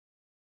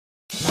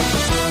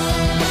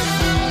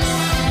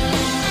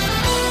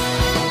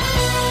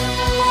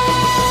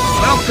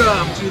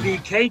Welcome to the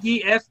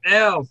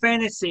KDFL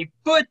Fantasy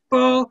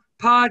Football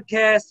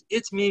Podcast.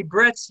 It's me,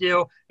 Brett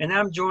Steele, and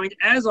I'm joined,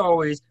 as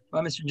always, by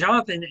Mr.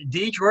 Jonathan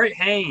Detroit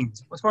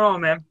Haynes. What's going on,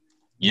 man?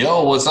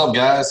 Yo, what's up,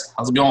 guys?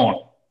 How's it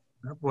going?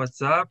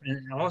 What's up?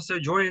 And also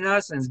joining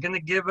us and is going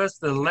to give us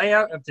the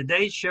layout of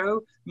today's show,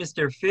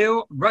 Mr.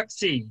 Phil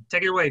Ruxey.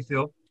 Take it away,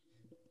 Phil.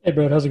 Hey,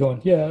 Brett, how's it going?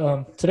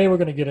 Yeah, today we're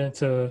going to get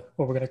into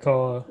what we're going to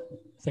call a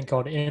thing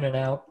called in and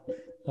out.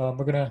 We're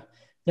going to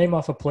name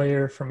off a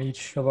player from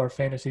each of our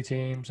fantasy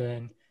teams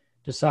and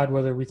decide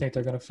whether we think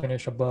they're going to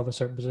finish above a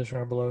certain position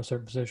or below a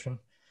certain position.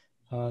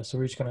 So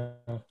we're just going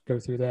to go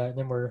through that. And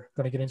then we're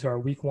going to get into our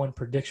week one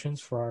predictions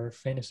for our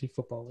fantasy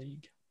football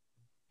league.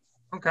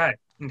 Okay.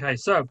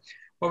 So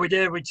what we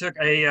did, we took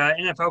a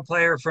NFL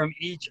player from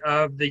each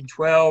of the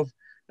 12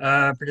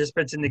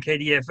 participants in the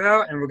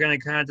KDFL, and we're going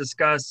to kind of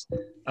discuss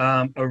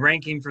a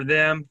ranking for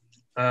them,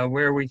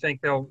 where we think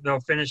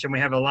they'll finish, and we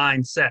have a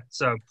line set.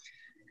 So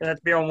going to have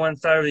to be on one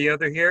side or the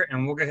other here,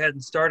 and we'll go ahead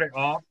and start it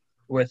off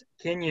with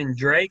Kenyon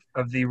Drake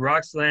of the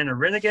Roxland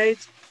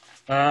Renegades.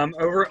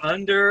 Over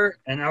under,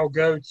 and I'll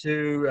go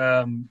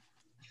to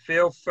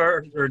Phil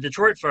first, or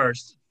Detroit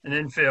first, and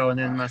then Phil, and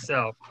then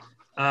myself.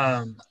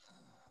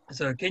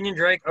 So Kenyon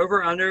Drake,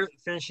 over under,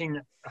 finishing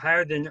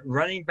higher than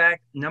running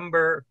back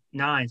number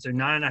 9. So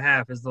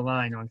 9.5 is the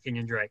line on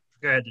Kenyon Drake.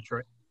 Go ahead,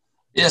 Detroit.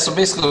 Yeah, so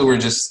basically we're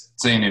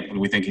just saying if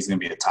we think he's going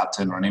to be a top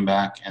 10 running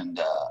back, and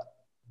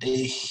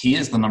he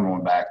is the number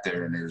one back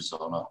there in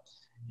Arizona.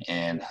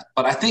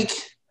 But I think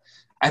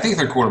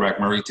their quarterback,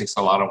 Murray, takes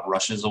a lot of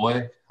rushes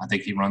away. I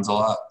think he runs a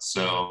lot.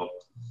 So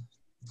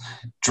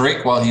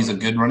Drake, while he's a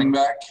good running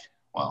back,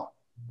 well,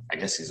 I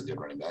guess he's a good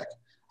running back,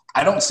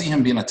 I don't see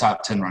him being a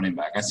top 10 running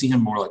back. I see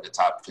him more like a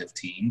top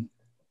 15.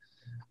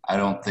 I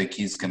don't think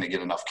he's going to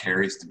get enough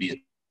carries to be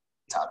a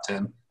top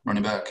 10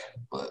 running back,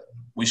 but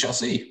we shall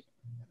see.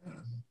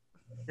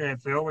 Yeah,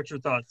 Phil, what's your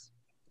thoughts?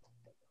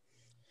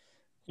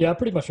 Yeah, I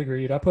pretty much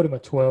agreed. I put him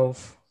at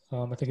 12.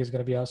 I think he's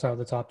going to be outside of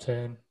the top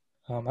 10.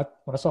 When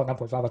I saw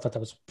 9.5, I thought that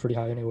was pretty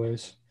high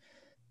anyways.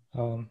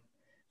 I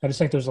just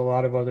think there's a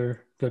lot of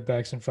other good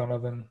backs in front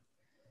of him.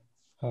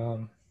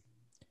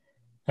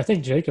 I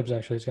think Jacobs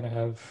actually is going to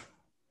have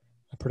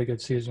a pretty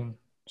good season.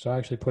 So I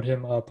actually put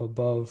him up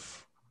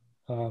above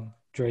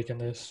Drake in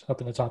this,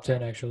 up in the top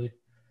 10 actually.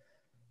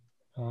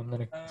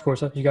 Then of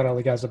course you got all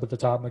the guys up at the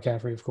top,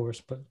 McCaffrey of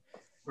course, but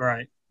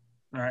right.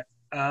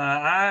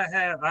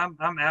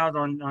 I'm out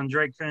on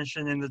Drake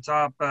finishing in the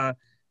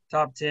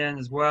top 10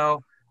 as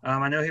well.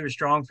 I know he was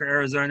strong for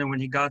Arizona when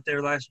he got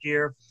there last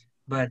year,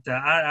 but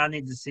I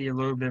need to see a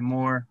little bit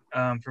more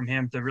from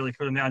him to really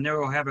put him there. I know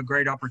he'll have a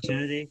great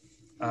opportunity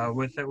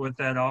with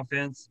that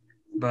offense,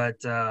 but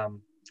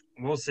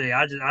we'll see.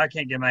 I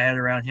can't get my head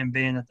around him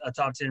being a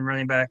top 10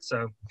 running back,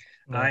 so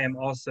I am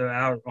also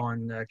out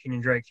on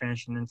Kenyon Drake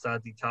finishing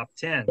inside the top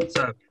 10.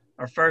 So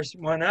our first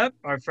one up,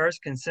 our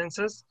first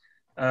consensus,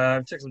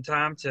 took some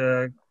time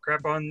to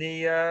crap on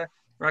the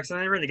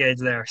Roxland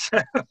Renegades there.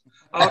 So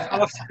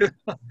off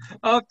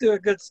to a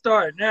good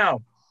start.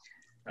 Now,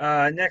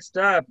 next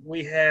up,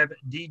 we have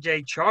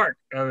DJ Chark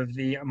of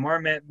the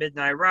Marmot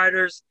Midnight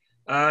Riders.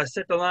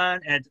 Set the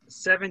line at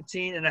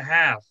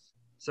 17.5.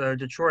 So,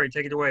 Detroit,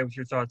 take it away with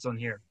your thoughts on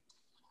here.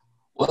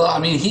 Well, I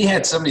mean, he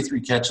had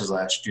 73 catches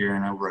last year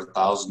and over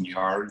 1,000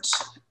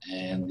 yards,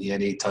 and he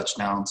had 8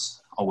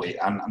 touchdowns. Oh, wait,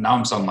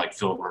 I'm sounding like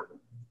Phil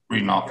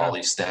reading off all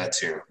these stats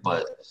here,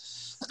 but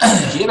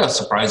he had a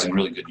surprising,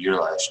 really good year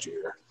last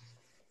year.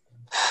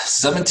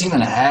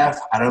 17.5,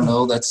 I don't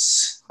know.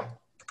 That's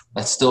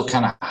still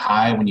kind of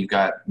high when you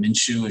got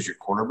Minshew as your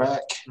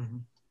quarterback.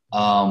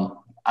 Mm-hmm.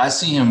 I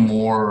see him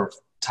more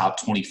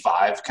top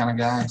 25 kind of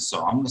guy,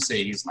 so I'm going to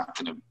say he's not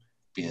going to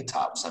be a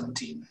top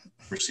 17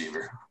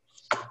 receiver.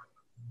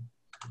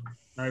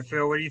 All right,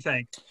 Phil, what do you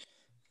think?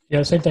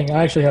 Yeah, same thing.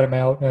 I actually had him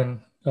out, and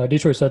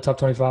Detroit said top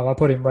 25. I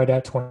put him right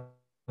at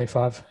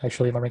 25,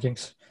 actually, in my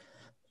rankings.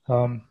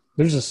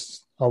 There's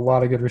just a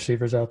lot of good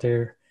receivers out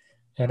there.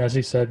 And as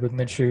he said, with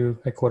Minshew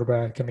at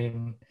quarterback, I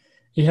mean,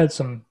 he had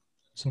some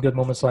good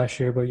moments last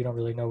year, but you don't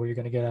really know what you're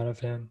going to get out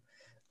of him.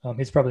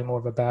 He's probably more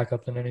of a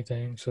backup than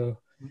anything. So,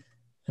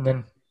 and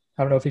then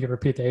I don't know if he can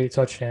repeat the 8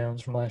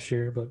 touchdowns from last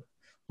year, but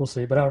we'll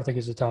see. But I don't think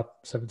he's a top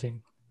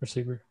 17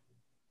 receiver.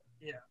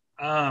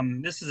 Yeah.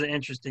 This is an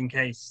interesting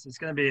case. It's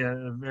going to be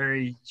a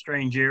very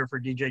strange year for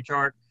DJ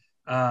Chark.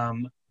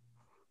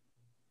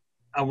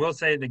 I will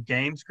say the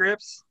game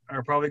scripts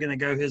are probably going to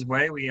go his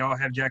way. We all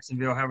have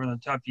Jacksonville having a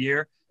tough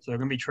year, so they're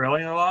going to be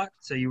trailing a lot.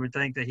 So you would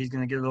think that he's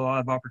going to get a lot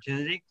of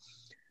opportunity.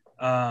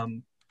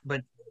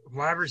 But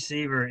wide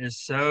receiver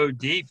is so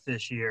deep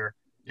this year.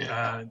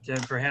 Yeah.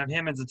 For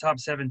him as a top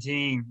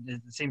 17,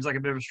 it seems like a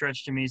bit of a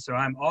stretch to me. So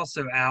I'm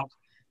also out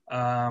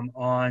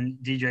on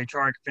DJ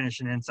Chark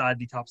finishing inside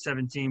the top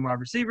 17 wide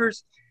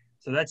receivers.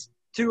 So that's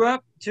 2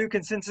 up, 2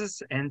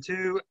 consensus, and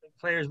 2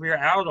 players we are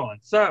out on.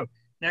 So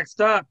next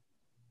up,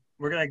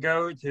 we're going to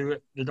go to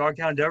the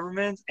Dogtown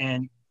Dobermans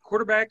and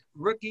quarterback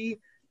rookie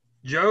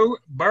Joe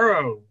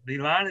Burrow. The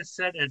line is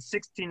set at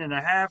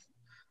 16.5.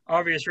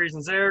 obvious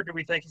reasons there. Do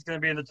we think he's going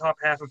to be in the top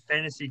half of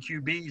fantasy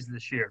QBs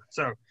this year?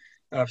 So,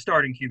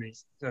 starting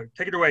QBs. So,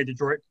 take it away,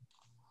 Detroit.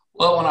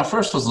 Well, when I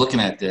first was looking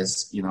at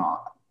this,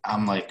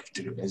 I'm like,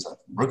 dude, is a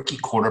rookie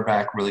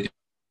quarterback really going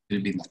to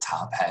be in the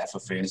top half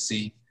of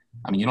fantasy?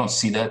 I mean, you don't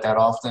see that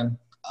often.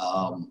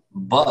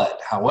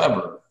 But,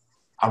 however,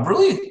 I'm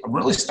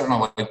really starting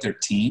to like their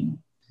team.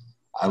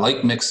 I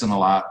like Mixon a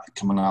lot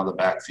coming out of the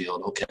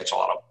backfield. He'll catch a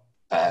lot of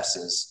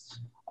passes.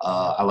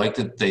 I like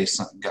that they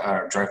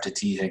drafted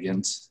T.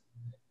 Higgins,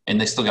 and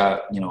they still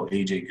got,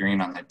 A.J.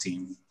 Green on that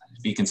team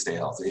if he can stay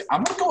healthy.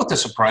 I'm going to go with the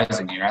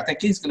surprising here. I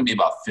think he's going to be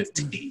about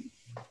 15.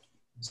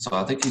 So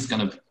I think he's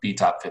going to be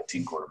top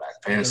 15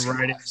 quarterback. Fantasy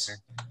right in there.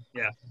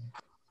 Yeah,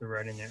 they're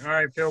right in there. All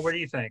right, Phil, what do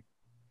you think?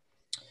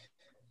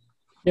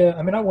 Yeah,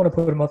 I mean, I want to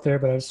put him up there,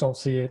 but I just don't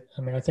see it.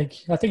 I mean, I think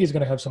he's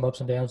going to have some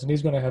ups and downs, and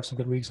he's going to have some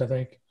good weeks. I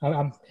think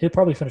he'll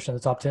probably finish in the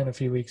top 10 a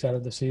few weeks out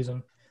of the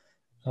season.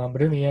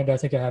 But in the end, I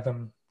think I have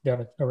him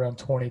down at around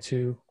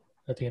 22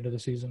 at the end of the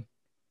season.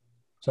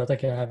 So I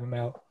think I have him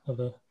out of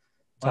the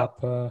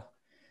top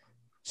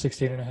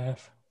 16 and a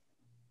half.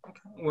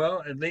 Okay.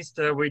 Well, at least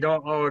we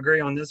don't all agree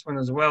on this one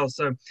as well.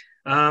 So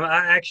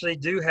I actually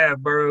do have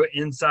Burrow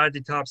inside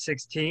the top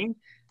 16.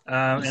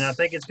 And I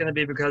think it's going to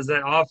be because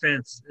that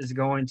offense is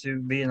going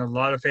to be in a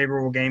lot of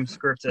favorable game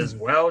scripts as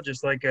well,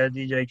 just like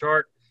DJ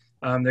Chark.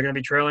 They're going to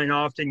be trailing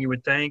often, you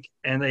would think,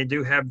 and they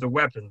do have the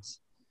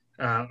weapons.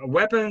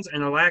 Weapons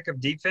and a lack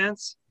of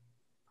defense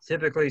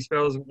typically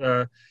spells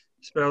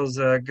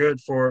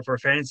good for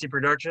fantasy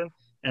production.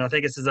 And I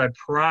think this is a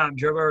prime –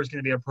 Joe Burrow is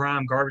going to be a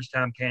prime garbage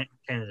time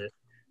candidate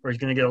where he's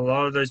going to get a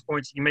lot of those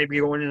points. You may be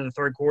going into the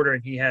third quarter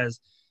and he has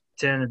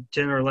 10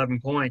 or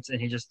 11 points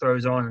and he just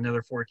throws on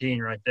another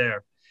 14 right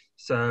there.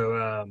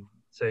 So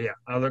yeah,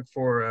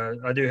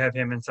 I do have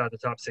him inside the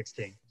top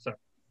 16. So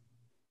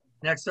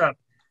next up,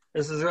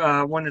 this is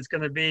one that's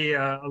going to be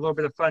a little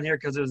bit of fun here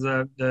because it was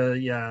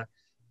the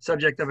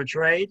subject of a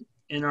trade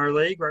in our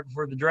league right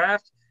before the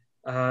draft.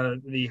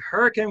 The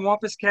Hurricane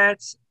Wampus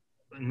Cats,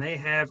 and they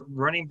have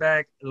running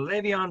back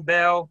Le'Veon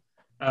Bell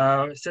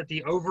set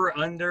the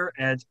over-under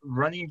at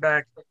running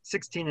back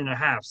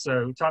 16.5.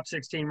 So top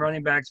 16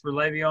 running backs for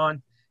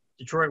Le'Veon.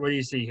 Detroit, what do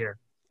you see here?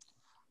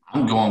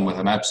 I'm going with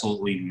an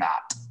absolutely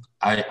not.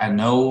 I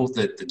know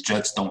that the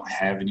Jets don't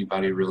have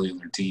anybody really on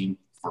their team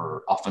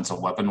for offensive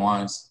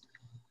weapon-wise.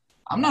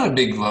 I'm not a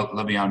big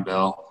Le'Veon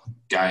Bell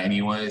guy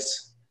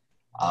anyways.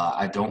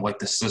 I don't like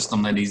the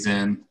system that he's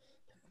in.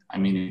 I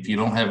mean, if you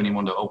don't have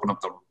anyone to open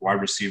up the wide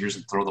receivers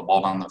and throw the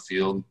ball down the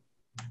field,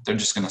 they're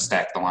just going to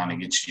stack the line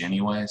against you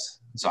anyways.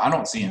 So I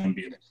don't see him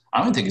being –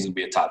 I don't think he's going to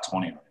be a top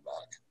 20 running back.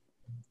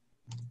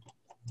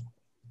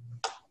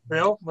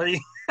 Bill, what do you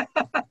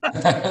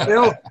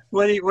Bill,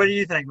 what do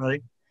you think,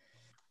 buddy?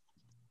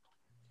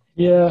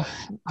 Yeah,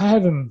 I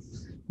have him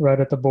right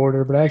at the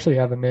border, but I actually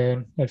have him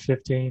in at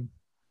 15.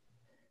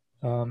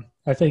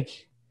 I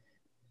think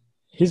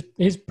he's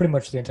pretty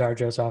much the entire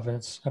Jets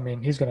offense. I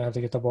mean, he's going to have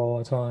to get the ball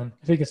a ton.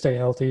 If he can stay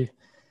healthy,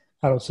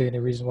 I don't see any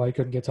reason why he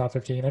couldn't get top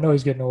 15. I know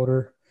he's getting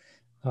older,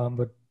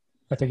 but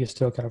I think he's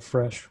still kind of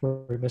fresh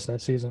where he missed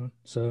that season.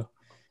 So,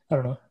 I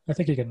don't know. I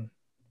think he can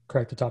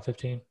crack the top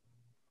 15.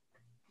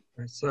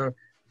 So,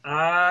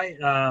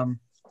 I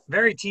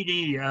very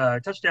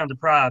TD touchdown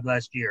deprived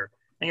last year.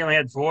 I think he only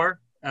had four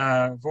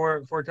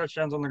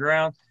touchdowns on the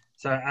ground.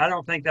 So I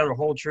don't think that'll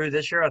hold true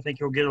this year. I think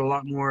he'll get a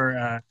lot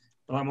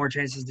more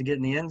chances to get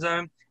in the end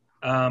zone.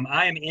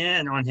 I am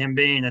in on him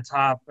being a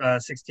top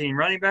 16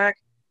 running back.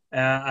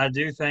 I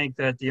do think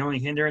that the only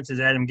hindrance is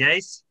Adam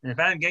Gase. And if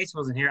Adam Gase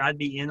wasn't here, I'd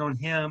be in on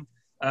him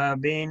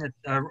being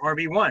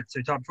RB1,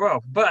 so top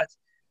 12. But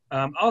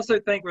also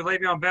think with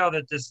Le'Veon Bell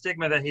that the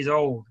stigma that he's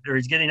old or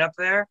he's getting up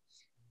there,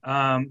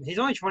 he's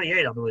only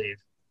 28, I believe.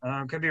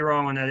 Could be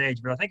wrong on that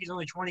age, but I think he's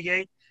only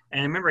 28.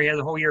 And remember, he has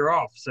a whole year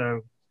off.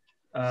 So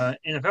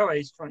NFL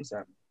age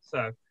 27.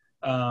 So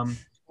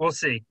we'll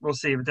see. But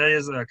that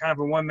is kind of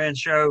a one-man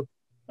show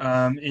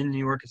in New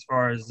York as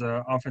far as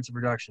offensive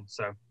production.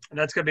 So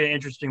that's going to be an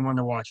interesting one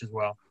to watch as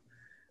well.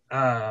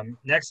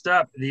 Next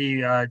up,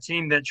 the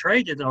team that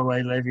traded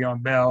away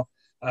Le'Veon Bell,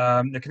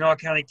 the Kanawha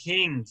County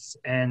Kings,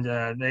 and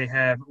they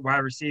have wide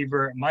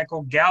receiver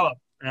Michael Gallup.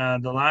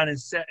 The line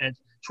is set at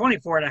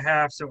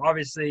 24.5, so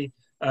obviously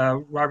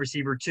wide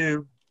receiver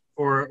 2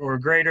 or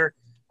greater.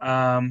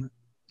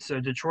 So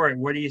Detroit,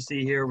 what do you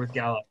see here with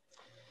Gallup?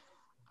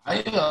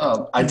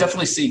 I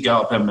definitely see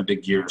Gallup having a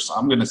big year, so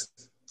I'm going to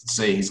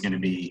say he's going to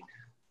be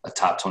a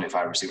top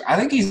 25 receiver. I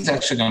think he's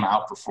actually going to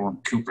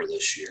outperform Cooper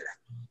this year.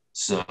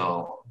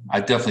 So I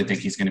definitely think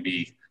he's going to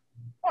be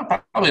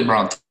probably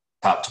around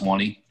top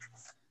 20.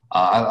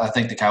 I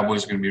think the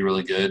Cowboys are going to be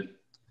really good.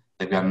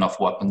 They've got enough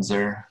weapons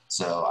there.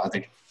 So I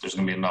think there's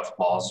going to be enough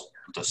balls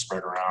to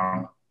spread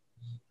around.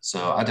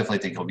 So I definitely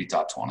think he'll be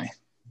top 20.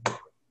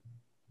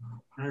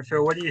 All right,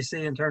 Phil, what do you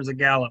see in terms of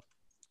Gallup?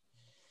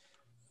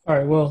 All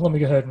right, well, let me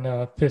go ahead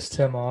and piss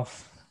Tim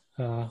off.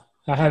 I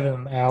have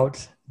him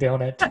out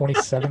down at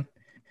 27.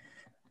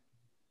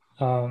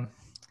 I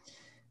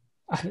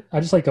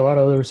just like a lot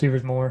of other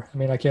receivers more. I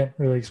mean, I can't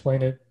really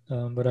explain it.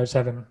 but I just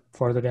have him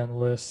farther down the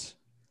list.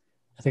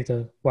 I think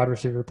the wide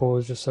receiver pool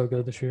is just so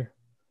good this year.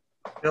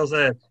 Phil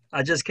said,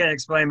 I just can't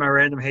explain my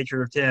random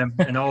hatred of Tim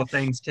and all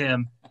things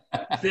Tim.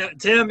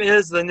 Tim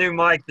is the new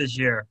Mike this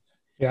year.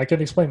 Yeah, I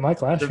couldn't explain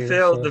Mike last year.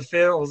 The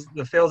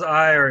Phil's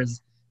ire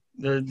is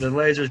the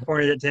lasers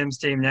pointed at Tim's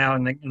team now,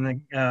 and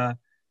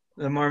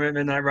the Marmot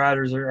Midnight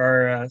Riders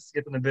are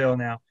skipping the bill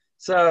now.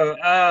 So,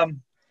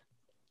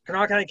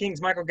 Kanawha County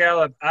Kings, Michael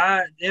Gallup,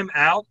 I am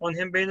out on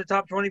him being the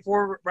top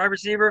 24 wide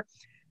receiver,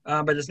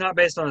 but it's not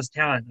based on his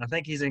talent. I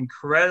think he's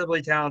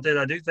incredibly talented.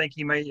 I do think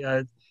he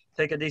may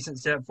take a decent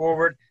step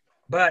forward,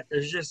 but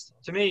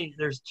to me,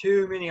 there's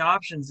too many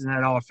options in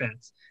that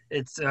offense.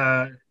 It's,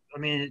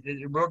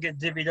 it will get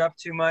divvied up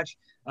too much.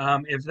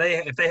 If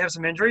they have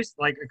some injuries,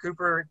 like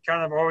Cooper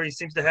kind of always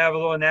seems to have a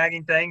little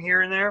nagging thing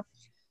here and there.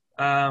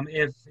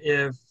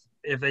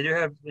 If they do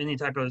have any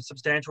type of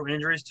substantial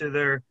injuries to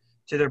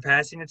their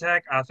passing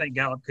attack, I think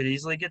Gallup could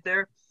easily get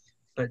there.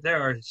 But there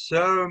are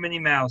so many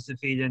mouths to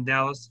feed in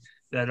Dallas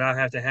that I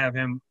have to have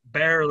him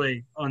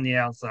barely on the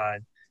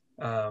outside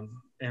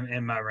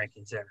in my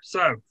rankings there.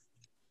 So,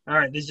 all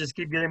right, these just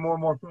keep getting more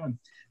and more fun.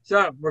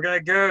 So we're going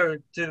to go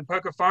to the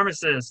Poker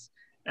Pharmacist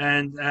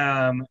and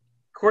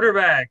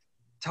quarterback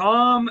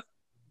Tom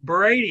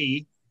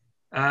Brady.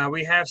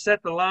 We have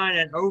set the line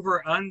at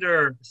over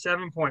under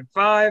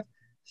 7.5.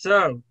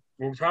 So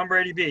will Tom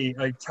Brady be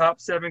a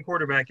top 7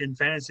 quarterback in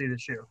fantasy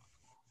this year?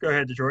 Go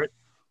ahead, Detroit.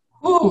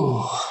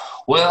 Ooh,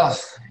 well,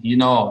 you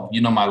know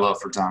my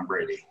love for Tom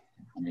Brady.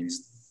 I mean,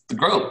 he's the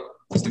GOAT.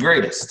 He's the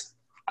greatest.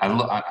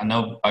 I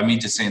know by me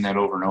just saying that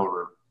over and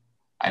over,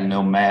 I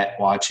know Matt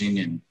watching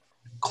and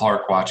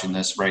Clark watching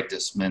this right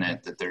this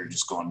minute that they're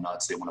just going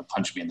nuts. They want to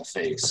punch me in the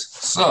face.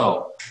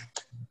 So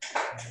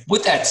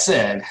with that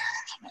said,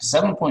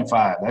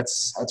 7.5,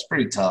 that's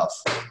pretty tough.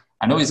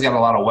 I know he's got a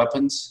lot of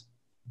weapons.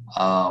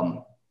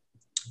 I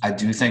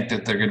do think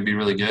that they're going to be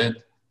really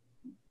good.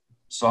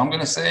 So I'm going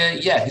to say,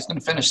 yeah, he's going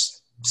to finish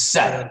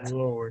 7. Oh,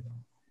 Lord.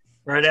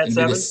 Right at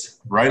 7?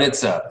 Right at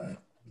 7.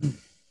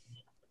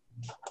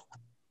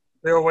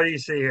 Bill, what do you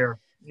see here?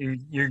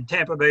 You're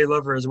Tampa Bay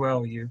lover as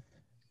well, you.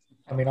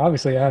 I mean,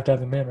 obviously, I have to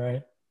have him in,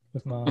 right,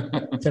 with my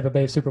Tampa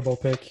Bay Super Bowl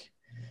pick.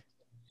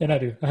 And I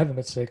do. I have him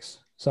at 6,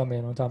 so I'm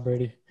in on Tom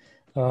Brady.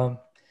 I've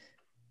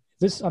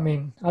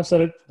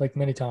said it like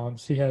many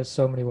times. He has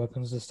so many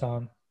weapons this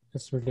time.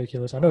 It's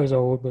ridiculous. I know he's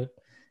old, but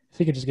if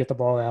he could just get the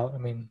ball out, I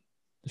mean,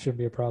 it shouldn't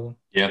be a problem.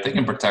 Yeah, if they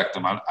can protect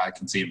him, I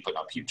can see him putting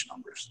up huge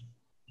numbers.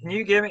 Can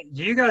you give me –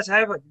 do you guys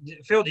have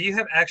 – Phil, do you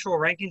have actual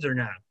rankings or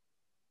not?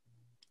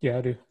 Yeah,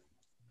 I do.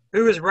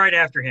 Who is right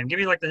after him? Give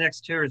me like the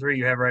next 2 or 3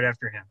 you have right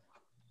after him.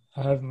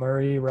 I have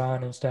Murray,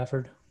 Ryan, and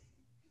Stafford.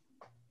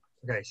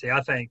 Okay, see,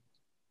 I think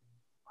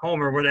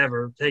Homer,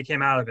 whatever, take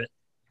him out of it.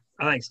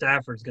 I think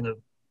Stafford's going to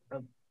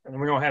and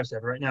we don't have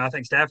Stafford right now. I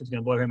think Stafford's going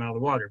to blow him out of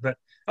the water. But,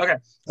 okay,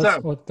 you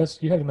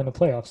have him in the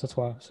playoffs. That's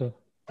why. So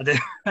I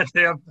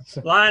do.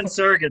 Lion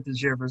surrogate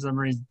this year for some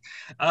reason.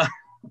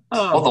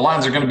 Well, the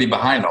Lions are going to be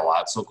behind a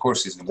lot, so of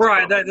course he's going to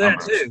right, that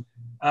too.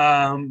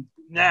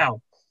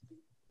 Now,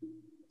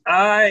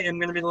 I am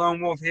going to be the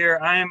lone wolf here.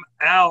 I am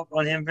out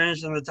on him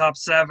finishing in the top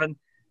 7.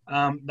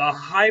 The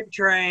hype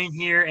train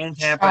here in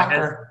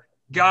Tampa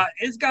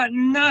has got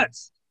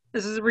nuts.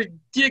 This is a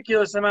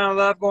ridiculous amount of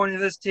love going to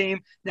this team.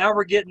 Now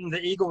we're getting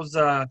the Eagles'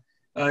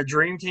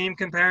 dream team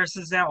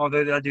comparisons now,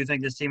 although I do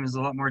think this team is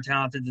a lot more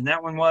talented than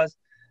that one was.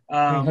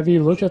 Have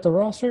you looked at the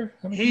roster?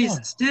 I mean,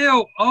 he's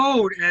still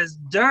old as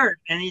dirt,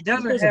 and he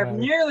doesn't have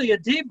nearly a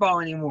deep ball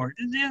anymore.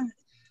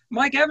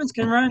 Mike Evans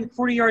can run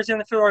 40 yards down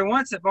the field all he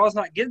wants. That ball's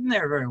not getting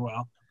there very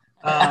well.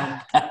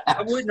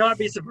 I would not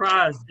be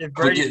surprised if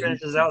Brady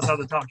finishes outside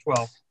the top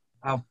 12.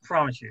 I'll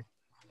promise you.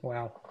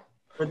 Wow.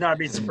 Would not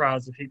be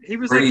surprised if he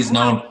was. Brady's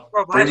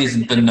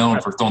been known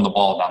for throwing the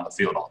ball down the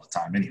field all the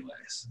time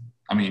anyways.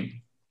 I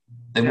mean,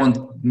 they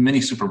won many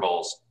Super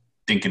Bowls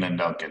dinking and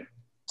dunking.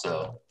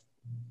 So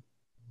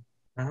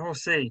we'll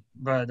see.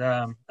 But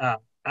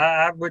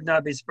I would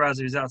not be surprised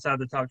if he's outside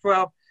the top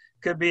 12.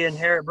 Could be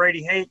inherent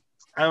Brady hate.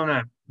 I don't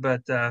know.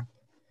 But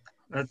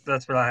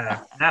that's what I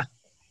have. Now,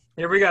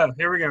 here we go.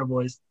 Here we go,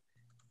 boys.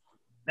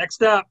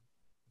 Next up,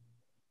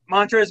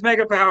 Montrezl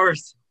Mega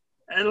Powers,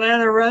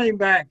 Atlanta running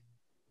back,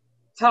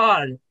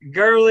 Todd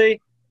Gurley.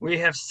 We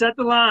have set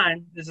the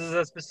line. This is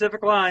a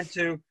specific line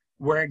to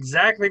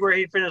exactly where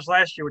he finished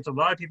last year, which a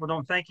lot of people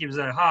don't think he was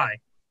that high.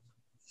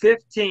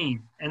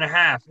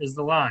 15.5 is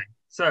the line.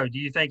 So do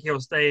you think he'll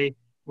stay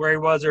where he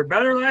was or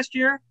better last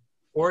year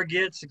or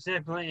get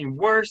significantly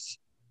worse?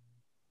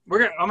 I'm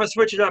going to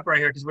switch it up right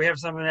here because we have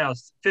something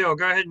else. Phil,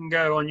 go ahead and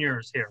go on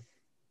yours here.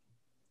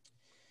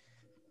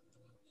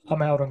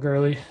 I'm out on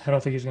Gurley. I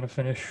don't think he's going to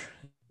finish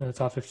in the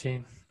top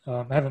 15.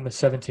 I have him at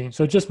 17,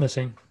 so just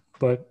missing.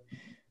 But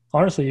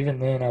honestly, even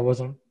then, I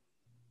wasn't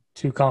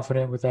too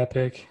confident with that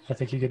pick. I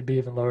think he could be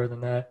even lower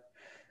than that.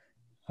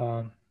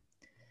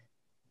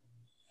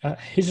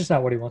 He's just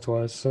not what he once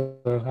was, so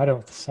I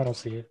don't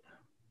see it.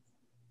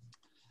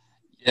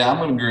 Yeah, I'm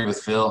going to agree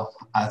with Phil.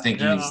 I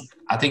think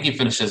he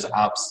finishes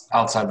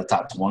outside the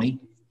top 20.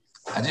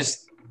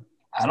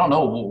 I I don't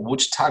know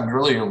which Todd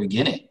Gurley are we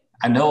getting.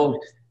 I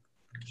know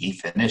he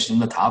finished in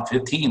the top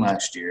 15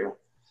 last year,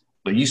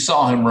 but you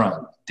saw him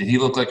run. Did he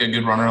look like a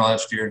good runner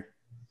last year?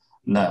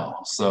 No.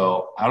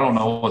 So I don't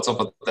know what's up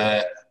with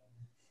that.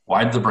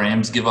 Why did the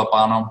Rams give up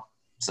on him?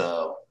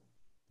 So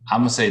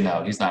I'm going to say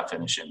no, he's not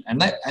finishing. And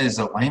that is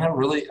Atlanta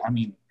really – I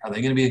mean, are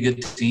they going to be a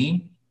good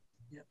team?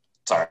 Yep.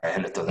 Sorry, I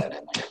had to throw that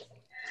in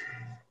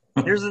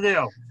there. Here's the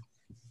deal.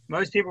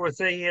 Most people would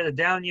say he had a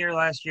down year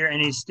last year,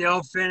 and he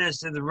still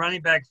finished in the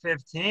running back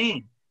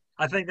 15.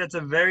 I think that's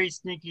a very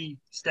sneaky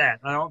stat.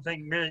 I don't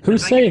think –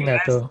 Who's saying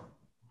that, though?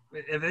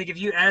 I think if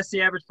you ask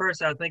the average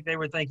person, I think they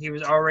would think he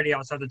was already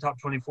outside the top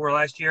 24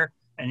 last year,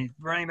 and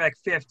running back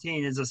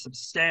 15 is a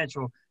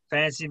substantial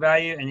fantasy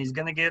value, and he's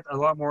going to get a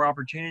lot more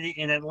opportunity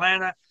in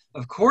Atlanta.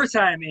 Of course,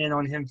 I'm in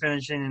on him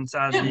finishing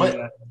inside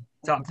the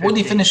top 15. When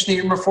did he finish the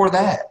year before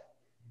that?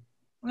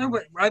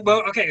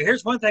 Well, okay,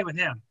 here's one thing with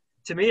him.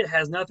 To me, it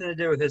has nothing to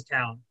do with his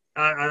talent.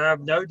 I have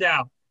no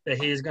doubt that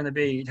he is going to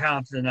be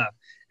talented enough.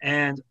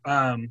 And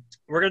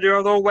we're going to do a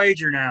little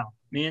wager now.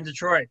 Me and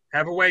Detroit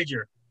have a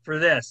wager for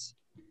this.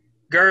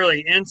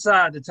 Gurley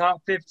inside the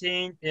top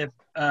 15 if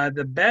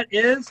the bet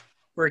is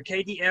for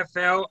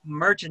KDFL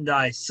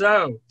merchandise.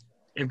 So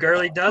if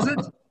Gurley does it,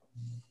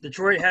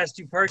 Detroit has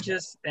to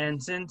purchase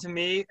and send to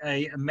me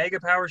a Mega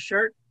Power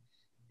shirt.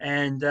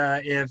 And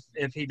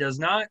if he does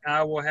not,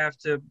 I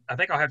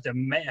think I'll have to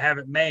have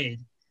it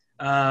made.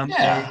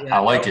 I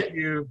like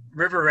it.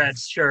 River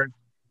Rats shirt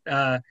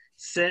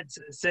sent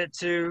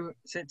to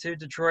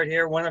Detroit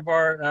here. One of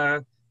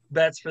our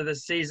bets for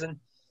this season.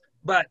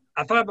 But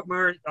I thought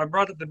I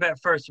brought up the bet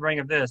first to bring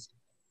up this.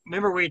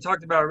 Remember we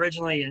talked about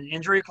originally an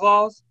injury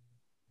clause?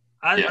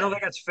 I don't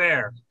think that's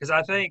fair because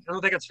I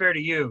don't think it's fair to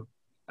you.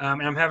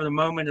 And I'm having a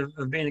moment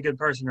of being a good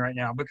person right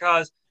now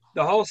because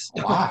the whole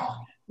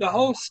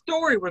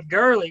story with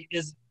Gurley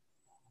is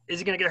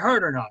he going to get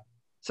hurt or not?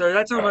 So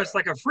that's almost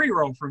like a free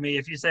roll for me.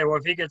 If you say, well,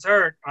 if he gets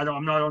hurt,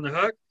 I'm not on the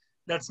hook.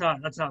 That's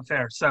not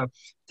fair. So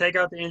take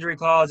out the injury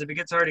clause. If he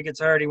gets hurt, he gets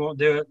hurt. He won't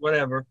do it.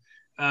 Whatever.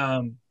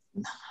 I'm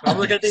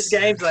looking at these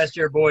games last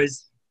year,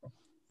 boys. I'm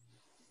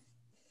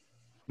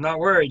not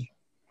worried.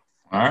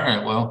 All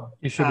right, well.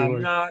 You should be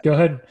worried. Not Go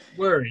ahead.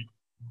 Worried.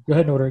 Go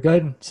ahead and order. Go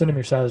ahead and send him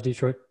your size,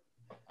 Detroit.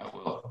 I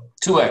will.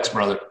 2X,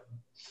 brother.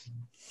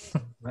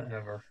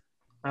 Whatever.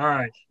 All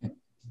right.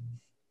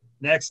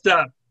 Next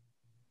up,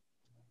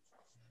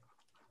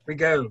 we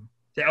go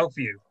to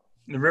Elkview,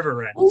 the River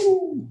Rats.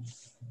 Ooh.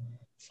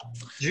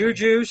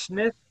 Juju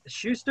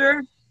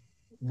Smith-Schuster,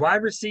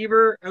 wide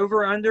receiver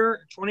over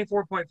under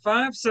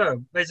 24.5.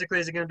 So basically,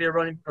 is it going to be a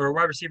running or a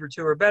wide receiver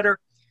 2 or better?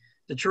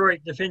 Detroit,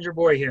 defend your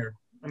boy here.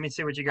 Let me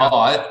see what you got. Oh,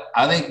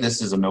 I think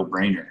this is a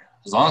no-brainer.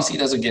 As long as he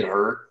doesn't get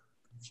hurt.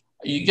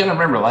 You got to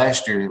remember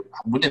last year,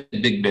 when did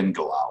Big Ben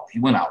go out? He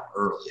went out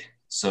early.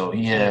 So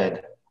he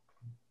had,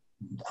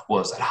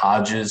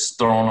 Hodges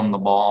throwing him the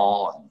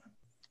ball? And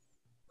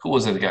who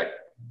was it that got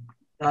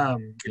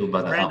killed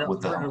by the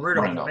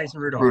Rudolph,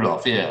 Mason Rudolph.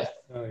 Rudolph, yeah.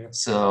 Oh, yeah.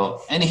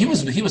 So, and he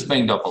was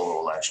banged up a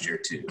little last year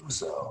too.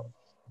 So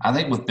I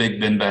think with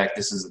Big Ben back,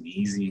 this is an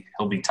easy.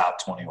 He'll be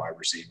top 20 wide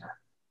receiver.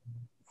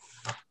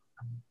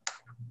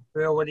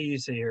 Bill, what do you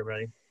see here,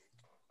 buddy?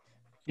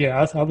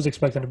 Yeah, I was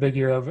expecting a big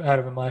year out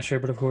of him last year,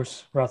 but of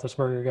course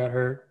Roethlisberger got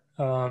hurt.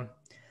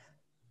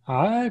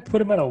 I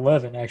put him at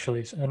 11,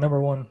 actually, a number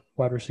 1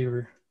 wide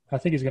receiver. I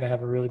think he's going to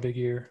have a really big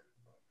year,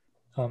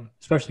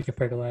 especially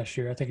compared to last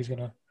year. I think he's going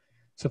to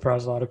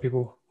surprise a lot of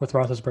people with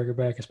Roethlisberger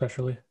back,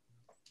 especially.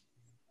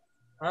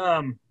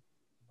 I'm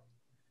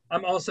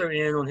also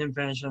in on him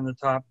finishing in the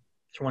top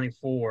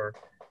 24.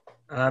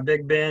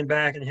 Big Ben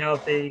back and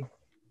healthy.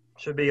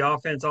 Should be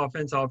offense, of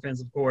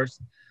course.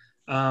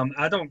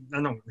 I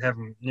don't have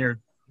him near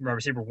wide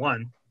receiver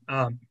 1.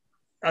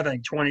 I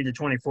think 20 to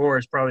 24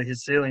 is probably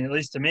his ceiling, at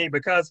least to me,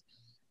 because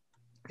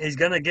he's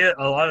going to get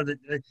a lot of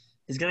the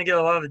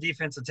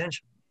defensive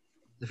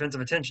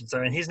attention.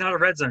 So, and he's not a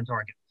red zone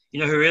target.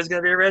 You know who is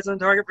going to be a red zone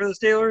target for the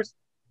Steelers?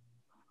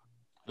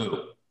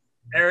 Who?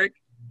 Eric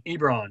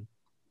Ebron.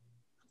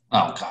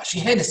 Oh gosh, you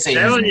had to say.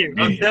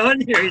 I'm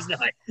telling you, he's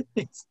not.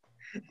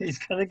 He's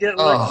going to get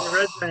looked in the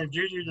red zone.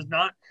 Juju does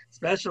not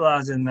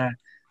specialize in that.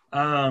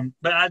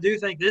 But I do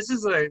think this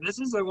is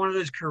one of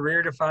those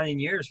career-defining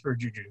years for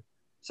Juju.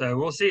 So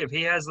we'll see if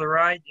he has the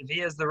right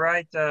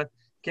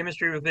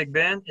chemistry with Big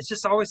Ben. It's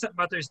just always something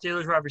about those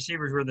Steelers wide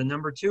receivers where the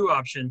number 2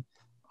 option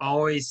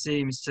always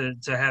seems to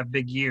have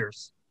big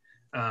years.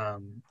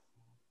 And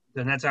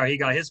that's how he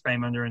got his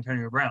fame under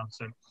Antonio Brown.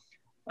 So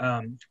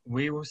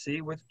we will see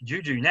with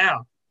Juju.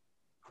 Now,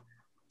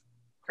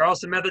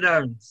 Carlson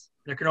Methadones.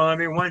 There can only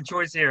be one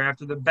choice here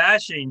after the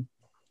bashing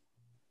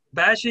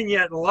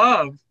yet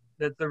love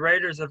that the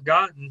Raiders have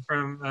gotten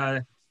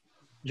from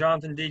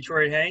Jonathan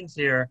Detroit Haynes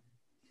here.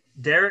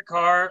 Derek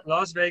Carr,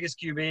 Las Vegas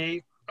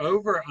QB,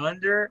 over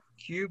under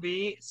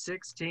QB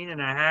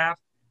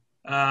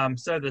 16.5.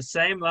 So the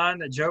same line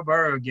that Joe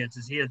Burrow gets.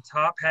 Is he a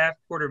top half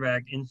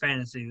quarterback in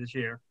fantasy this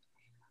year?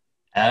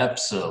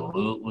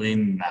 Absolutely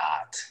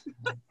not.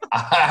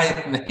 I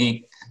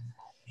think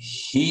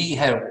he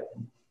had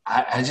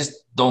I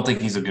just don't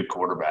think he's a good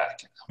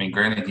quarterback. I mean,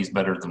 granted, he's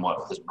better than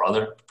his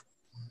brother,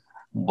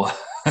 but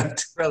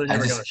Brother I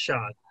never got a just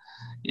shot.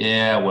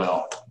 yeah,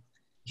 well,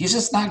 he's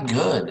just not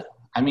good.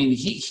 I mean,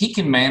 he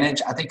can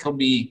manage. I think he'll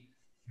be.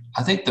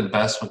 I think the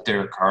best with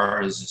Derek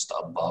Carr is just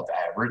above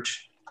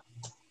average,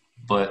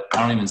 but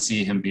I don't even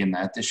see him being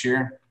that this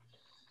year.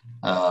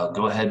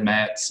 Go ahead,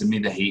 Matt. Send me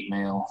the hate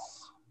mail.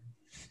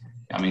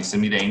 I mean,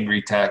 send me the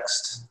angry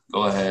text.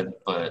 Go ahead,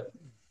 but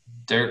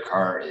Derek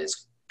Carr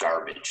is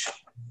garbage.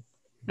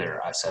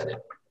 There, I said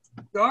it.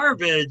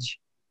 Garbage.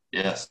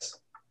 Yes.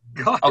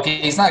 Garbage. Okay,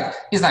 he's not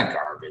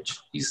garbage.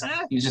 He's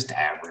just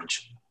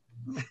average.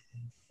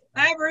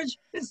 Average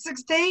is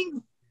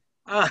 16.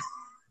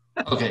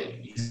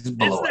 Okay, he's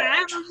below It's the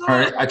average. average All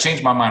line. right, I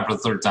changed my mind for the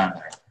third time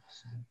there.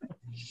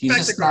 He's Back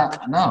to just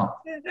not. No.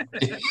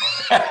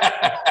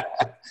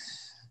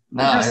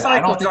 No, I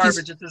Recycled don't think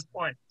garbage at this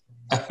point.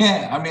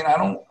 I mean, I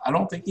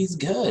don't think he's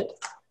good.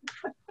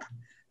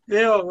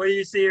 Bill, what do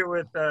you see here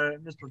with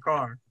Mr.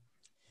 Carr?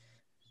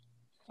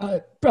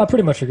 I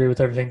pretty much agree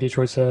with everything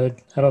Detroit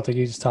said. I don't think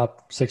he's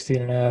top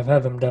 16 and a half. I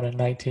have him done at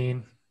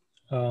 19.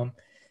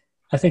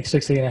 I think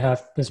 16 and a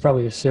half is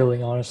probably a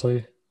ceiling,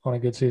 honestly, on a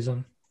good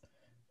season.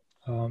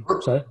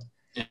 So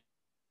Yeah.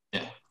 I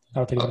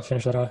don't think he can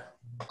finish that high.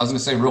 I was going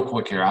to say real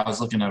quick here. I was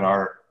looking at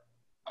our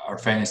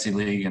fantasy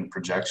league and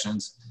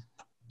projections.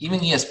 Even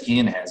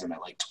ESPN has him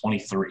at like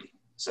 23.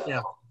 So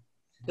yeah,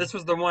 this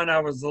was the one I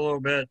was a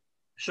little bit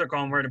shook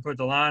on where to put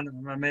the line.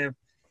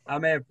 I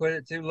may have put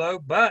it too low,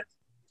 but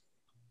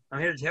I'm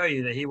here to tell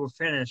you that he will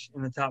finish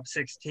in the top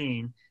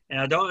 16. And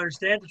I don't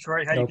understand,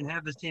 Detroit, how you can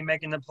have this team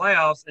making the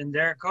playoffs and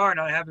Derek Carr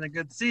not having a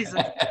good season.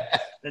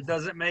 That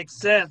doesn't make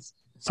sense.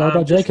 It's all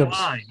about Jacobs.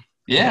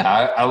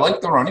 Yeah, I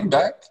like the running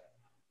back.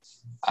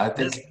 I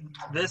think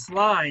this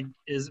line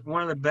is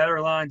one of the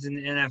better lines in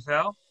the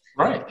NFL.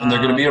 Right, and they're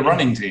going to be a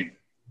running team.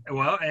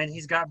 Well, and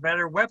he's got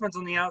better weapons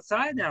on the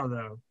outside now,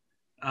 though.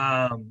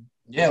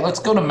 Yeah, let's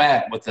go to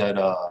Matt with that.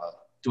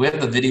 Do we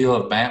have the video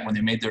of Matt when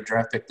they made their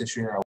draft pick this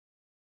year?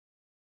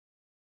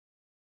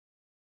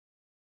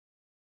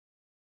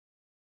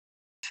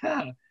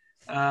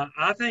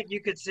 I think you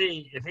could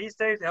see, if he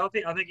stays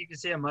healthy, I think you could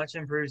see a much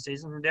improved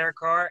season from Derek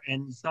Carr.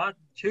 And it's not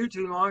too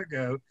long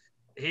ago,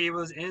 he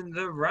was in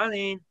the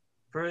running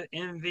for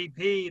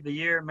MVP the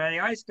year Matty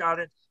Ice got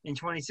it in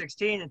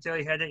 2016 until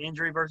he had an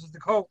injury versus the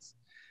Colts.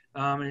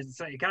 And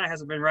it kind of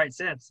hasn't been right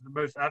since,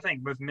 both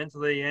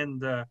mentally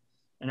and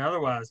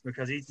otherwise,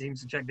 because he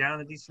seems to check down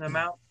a decent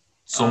amount.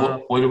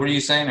 So what are you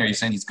saying? Are you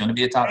saying he's going to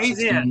be a top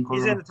 16?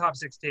 He's in the top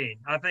 16.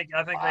 I think they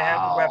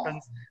have the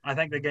weapons. I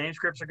think the game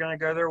scripts are going to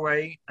go their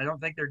way. I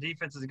don't think their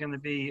defense is going to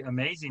be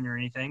amazing or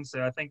anything.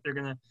 So I think they're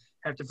going to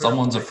have to.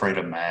 Someone's afraid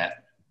of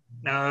Matt.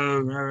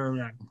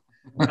 No.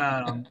 But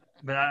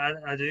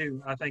I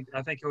do. I think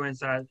he'll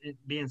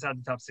be inside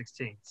the top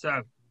 16.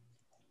 So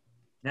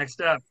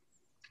next up,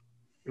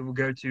 we will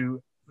go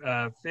to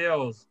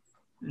Phil's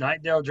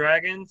Nightdale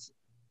Dragons.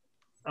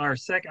 Our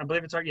second, I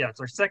believe it's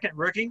our second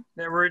rookie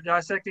that we're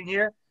dissecting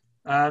here.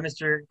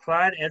 Mr.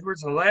 Clyde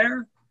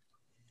Edwards-Helaire,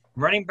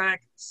 running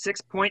back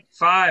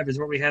 6.5 is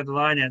what we have the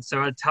line at.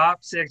 So a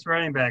top 6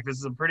 running back. This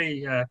is a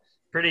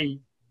pretty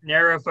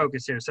narrow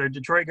focus here. So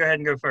Detroit, go ahead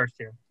and go first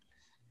here.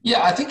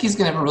 Yeah, I think he's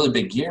going to have a really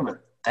big year,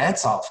 but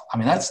that's off. I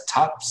mean, that's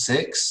top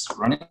 6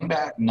 running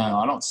back. No,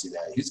 I don't see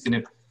that. He's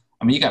going to.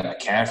 I mean, you got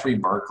McCaffrey,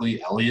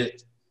 Barkley,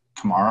 Elliott,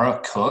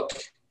 Kamara, Cook,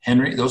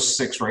 Henry. Those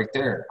 6 right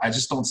there. I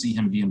just don't see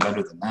him being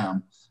better than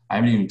them. I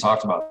haven't even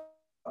talked about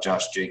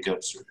Josh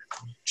Jacobs or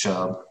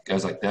Chubb,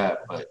 guys like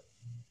that. But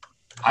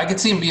I could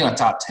see him being a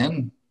top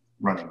 10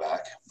 running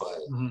back, but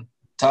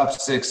top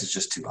 6 is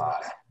just too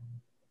high.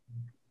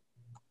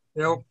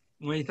 Bill,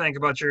 what do you think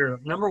about your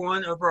number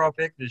 1 overall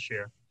pick this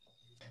year?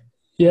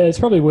 Yeah, it's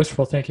probably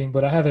wishful thinking,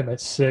 but I have him at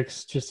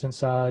 6, just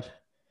inside.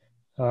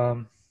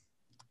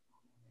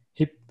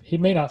 He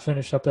may not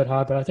finish up that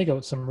high, but I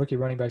think some rookie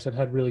running backs have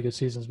had really good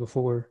seasons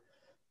before.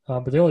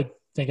 But the only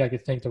thing I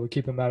could think that would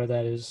keep him out of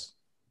that is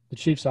the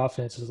Chiefs'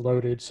 offense is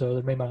loaded, so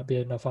there may not be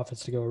enough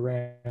offense to go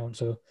around.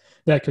 So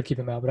that could keep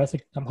him out. But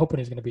I'm hoping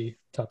he's going to be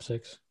top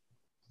 6.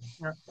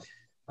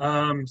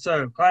 Yeah.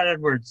 So Clyde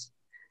Edwards,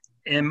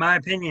 in my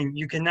opinion,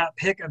 you cannot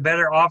pick a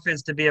better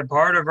offense to be a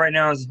part of right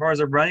now as far as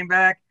a running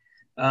back.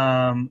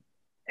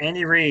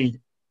 Andy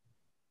Reid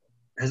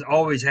has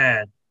always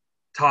had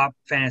top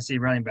fantasy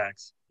running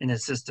backs in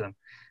his system.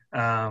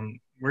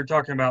 We're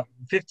talking about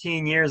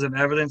 15 years of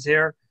evidence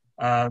here.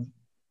 I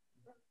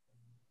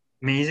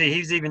mean,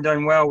 he's even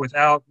done well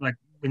without, like,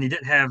 when he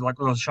didn't have, like,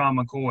 little Sean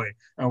McCoy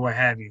or what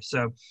have you.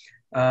 So,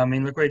 I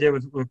mean, look what he did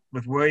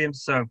with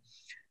Williams. So,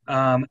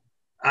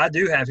 I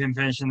do have him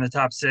finishing in the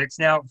top 6.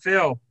 Now,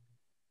 Phil,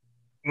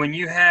 when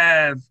you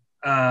have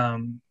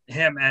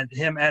him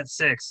at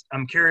 6,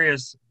 I'm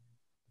curious,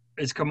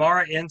 is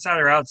Kamara inside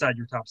or outside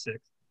your top 6?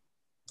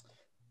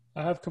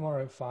 I have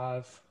Kamara at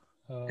 5.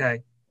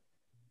 Okay.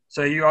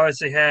 So you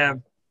obviously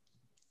have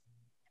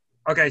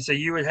 – okay, so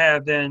you would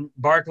have then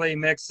Barkley,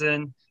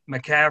 Mixon,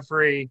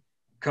 McCaffrey,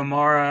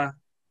 Kamara,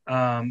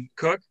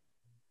 Cook,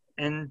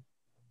 and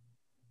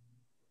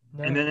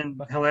No, And then in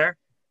Hilaire?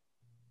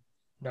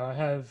 no, I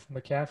have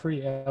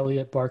McCaffrey,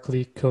 Elliott,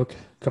 Barkley, Cook,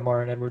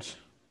 Kamara, and Edwards.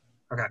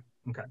 Okay.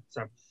 Okay.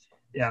 So,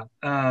 yeah.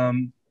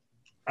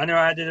 I know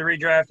I did a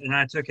redraft and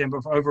I took him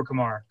over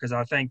Kamara because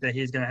I think that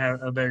he's going to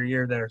have a better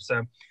year there.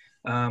 So,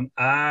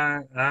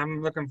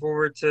 I'm looking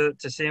forward to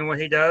seeing what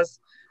he does.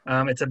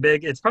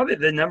 It's probably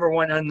the number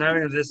one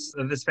unknown of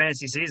this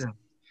fantasy season.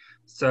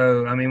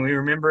 So, I mean, we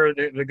remember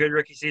the good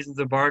rookie seasons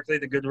of Barkley,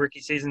 the good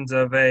rookie seasons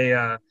of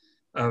a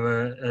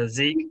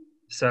Zeke.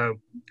 So,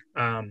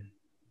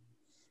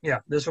 yeah,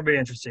 this will be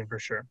interesting for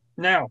sure.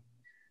 Now,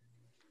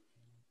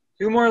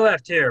 two more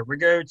left here. We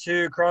go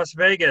to Cross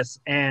Vegas,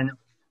 and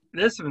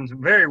this one's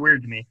very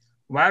weird to me.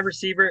 Wide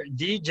receiver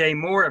DJ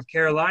Moore of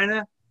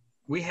Carolina.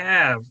 We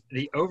have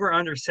the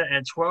over-under set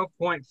at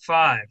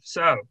 12.5.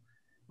 So,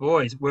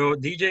 boys, will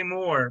DJ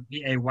Moore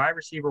be a wide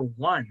receiver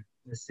 1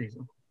 this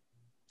season?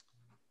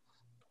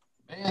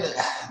 Man,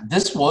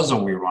 this was a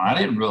weird one. I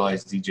didn't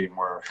realize DJ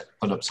Moore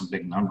put up some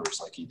big numbers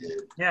like he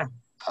did. Yeah,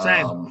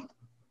 same.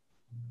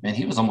 Man,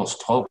 he was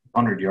almost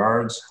 1,200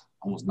 yards,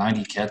 almost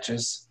 90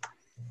 catches.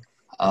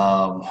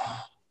 And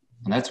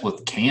that's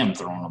with Cam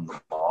throwing him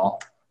the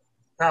ball.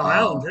 Kyle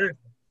Allen, too.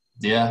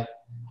 Yeah.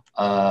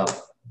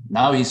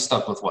 Now he's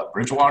stuck with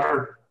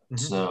Bridgewater? Mm-hmm.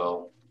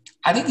 So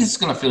I think he's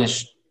going to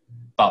finish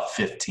about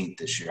 15th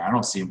this year. I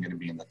don't see him going to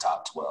be in the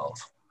top 12.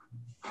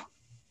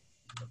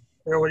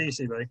 What do you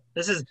see, buddy?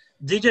 This is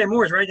DJ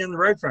Moore's right down the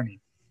road from you.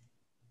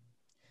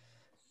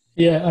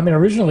 Yeah, I mean,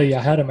 originally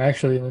I had him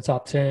actually in the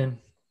top 10,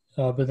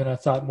 but then I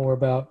thought more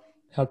about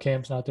how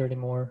Cam's not there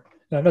anymore.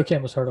 And I know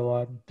Cam was hurt a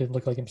lot, didn't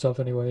look like himself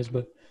anyways,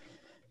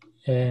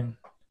 and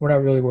we're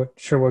not really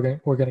sure we're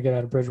going to get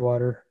out of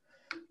Bridgewater.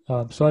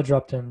 So I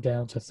dropped him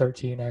down to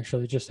 13,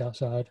 actually, just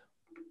outside.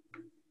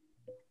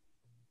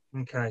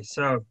 Okay,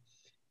 so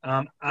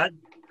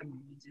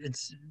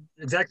it's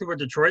exactly what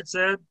Detroit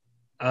said.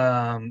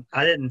 I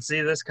didn't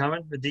see this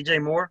coming with DJ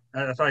Moore.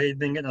 I thought he'd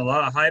been getting a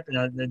lot of hype, and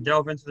I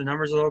delved into the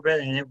numbers a little bit,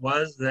 and it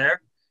was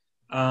there.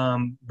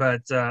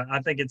 But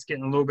I think it's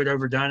getting a little bit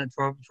overdone at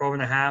 12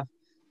 and a half.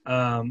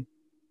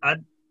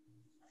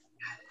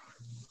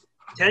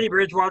 Teddy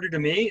Bridgewater, to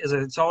me, is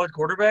a solid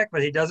quarterback,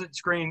 but he doesn't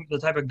scream the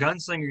type of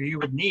gunslinger you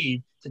would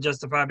need to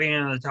justify being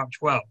in the top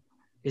 12.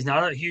 He's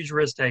not a huge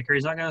risk taker.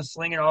 He's not going to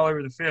sling it all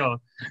over the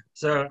field.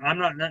 So I'm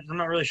not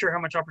really sure how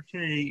much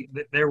opportunity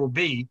there will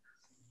be,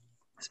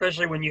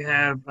 especially when you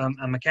have a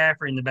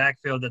McCaffrey in the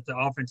backfield that the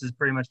offense is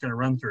pretty much going to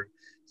run through.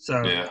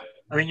 So, yeah.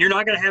 I mean, you're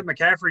not going to have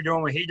McCaffrey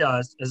doing what he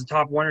does as a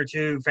top 1 or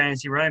 2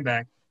 fantasy running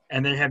back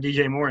and then have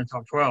DJ Moore in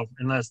top 12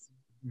 unless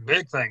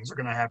big things are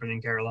going to happen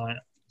in Carolina.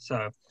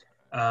 So,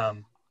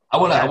 I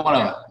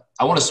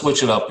want to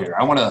switch it up here.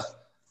 I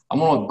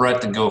want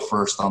Brett to go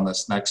first on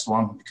this next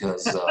one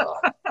because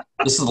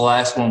this is the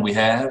last one we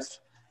have,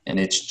 and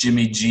it's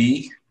Jimmy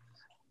G,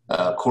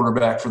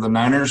 quarterback for the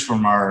Niners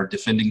from our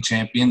defending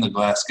champion, the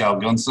Glasgow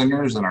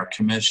Gunslingers, and our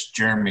commish,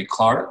 Jeremy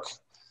Clark.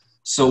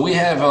 So we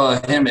have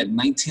him at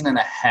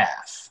 19.5.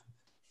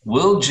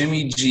 Will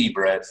Jimmy G,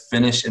 Brett,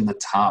 finish in the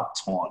top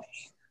 20?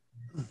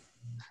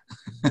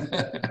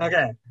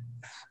 Okay.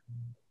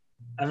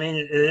 I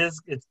mean, it's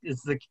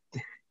the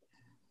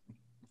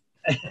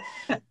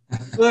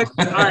look.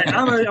 All right,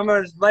 I'm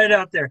gonna lay it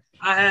out there.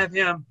 I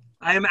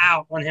am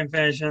out on him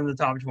finishing in the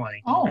top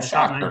 20. Oh,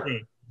 shocker!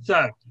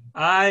 So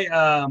I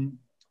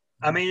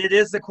mean, it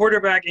is the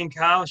quarterback in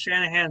Kyle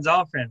Shanahan's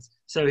offense,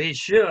 so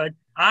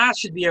I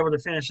should be able to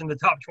finish in the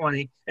top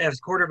 20 as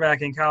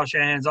quarterback in Kyle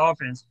Shanahan's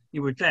offense.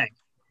 You would think.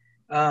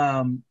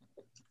 But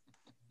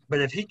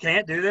if he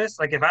can't do this,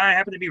 like if I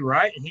happen to be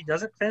right and he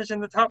doesn't finish in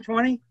the top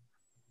 20,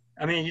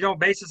 I mean, you don't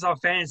base this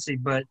off fantasy,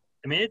 but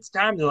I mean, it's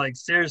time to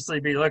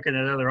seriously be looking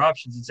at other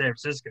options in San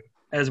Francisco.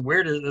 As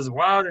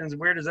wild and as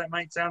weird as that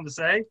might sound to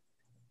say,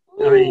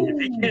 I mean, if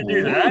he can't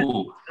do that,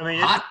 I mean,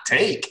 hot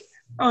take.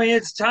 I mean,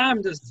 it's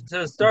time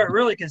to start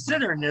really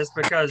considering this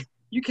because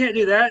you can't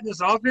do that in this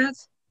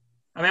offense.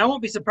 I mean, I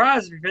won't be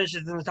surprised if he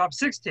finishes in the top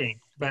 16,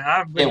 but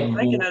I've been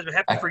thinking that would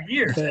happen for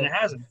years, and it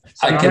hasn't.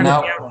 So I can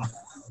now.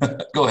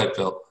 Go ahead,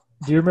 Phil.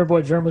 Do you remember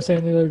what Jerm was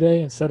saying the other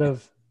day? Instead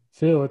of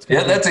Phil, it's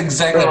yeah, that's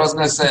exactly what I was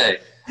going to say.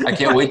 I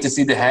can't wait to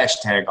see the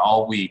hashtag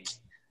all week.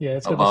 Yeah,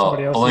 it's going to be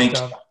somebody else's blank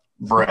time.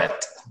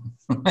 Brett.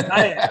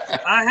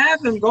 I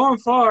have them going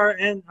far,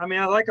 and I mean,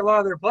 I like a lot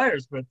of their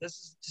players, but this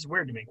is just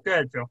weird to me. Go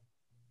ahead, Phil.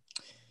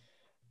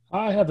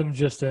 I have them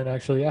just in,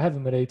 actually. I have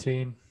them at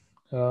 18.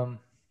 I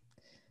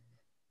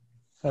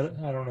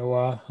don't know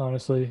why,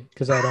 honestly,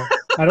 because I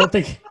don't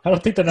think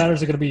the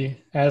Niners are going to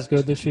be as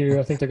good this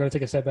year. I think they're going to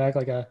take a step back,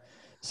 like I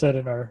said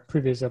in our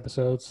previous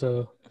episode.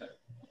 So,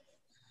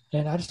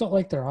 and I just don't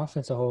like their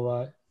offense a whole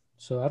lot.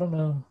 So I don't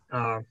know.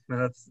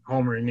 That's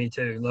Homer and me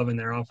too, loving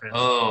their offense.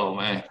 Oh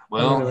man,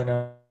 well,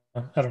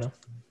 I don't know.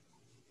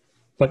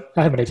 But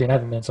I have an 18. I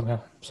have them in somehow.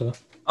 So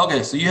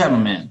okay, so you have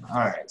them in. All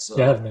right. So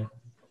yeah, I have them in.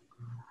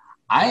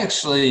 I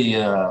actually,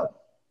 I'm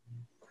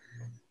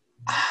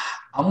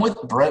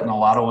with Brett in a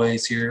lot of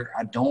ways here.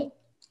 I'm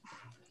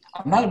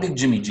not a big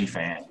Jimmy G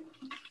fan.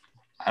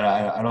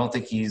 I don't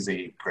think he's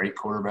a great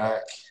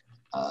quarterback.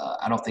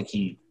 I don't think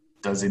he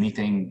does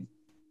anything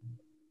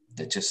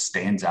that just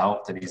stands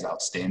out that he's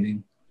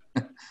outstanding.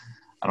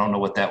 I don't know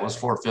what that was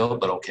for, Phil,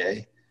 but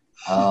okay.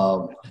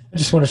 I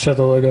just want to show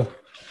the logo.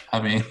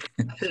 I mean,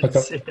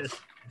 Okay.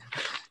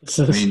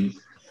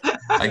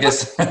 I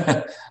guess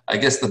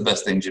the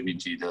best thing Jimmy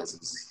G does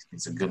is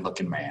he's a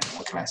good-looking man.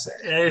 What can I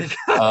say?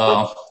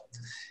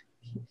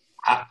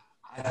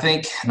 I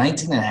think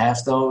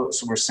 19.5 though.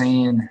 So we're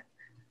saying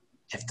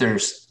if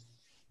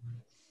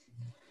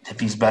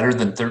he's better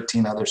than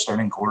 13 other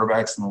starting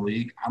quarterbacks in the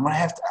league, I'm gonna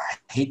have to. I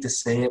hate to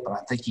say it, but I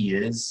think he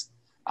is.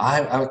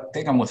 I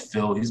think I'm with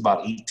Phil. He's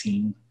about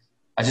 18.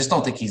 I just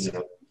don't think he's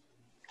a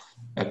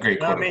great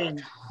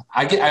quarterback.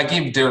 I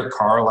gave Derek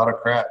Carr a lot of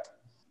crap,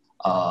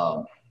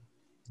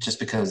 just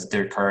because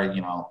Derek Carr,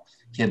 he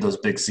had those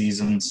big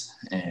seasons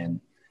and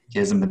he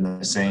hasn't been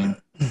the same.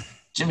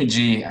 Jimmy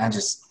G, I'm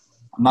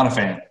not a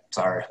fan.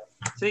 Sorry.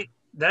 See,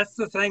 that's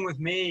the thing with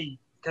me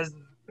because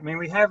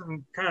we have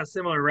kind of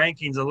similar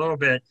rankings a little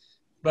bit,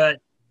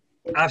 but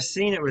I've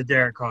seen it with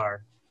Derek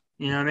Carr.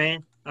 You know what I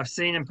mean? I've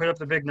seen him put up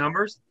the big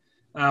numbers.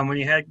 When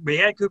we had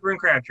Cooper and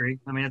Crabtree,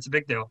 it's a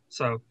big deal.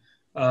 So,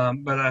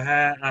 but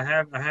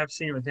I have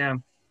seen it with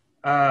him.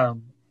 Yeah.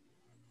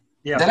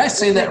 Did I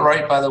say that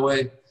right? By the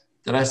way,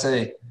 did I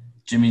say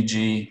Jimmy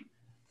G?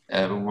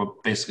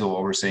 Basically,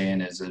 what we're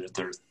saying is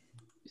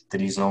that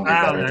he's only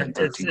better than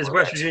 13. It's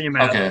West Virginia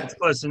math. Okay, it's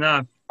close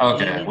enough.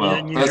 Okay,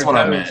 that's what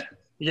I meant.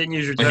 You didn't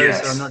use your toes,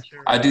 yes, so I'm not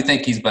sure. I do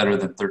think he's better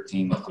than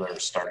 13 other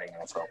starting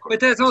NFL.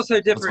 But that's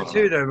also different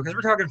too, though, because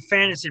we're talking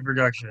fantasy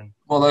production.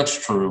 Well,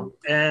 that's true.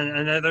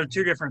 And they're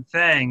two different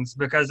things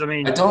because I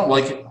don't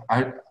like it.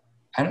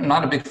 I'm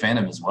not a big fan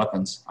of his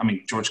weapons.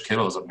 George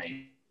Kittle is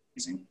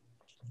amazing,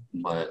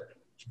 but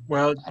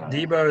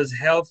Debo is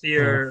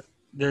healthier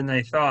than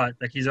they thought.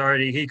 Like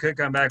he could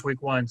come back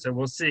week 1, so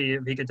we'll see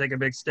if he can take a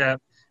big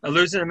step.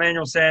 Losing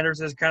Emmanuel Sanders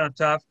is kind of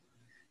tough,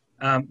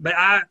 but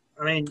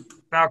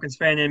Falcons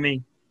fan in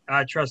me.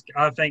 I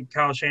think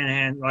Kyle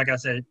Shanahan. Like I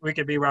said, we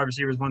could be wide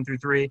receivers 1 through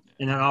 3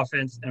 in that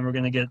offense, and we're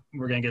gonna get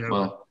over.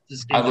 Well,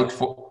 I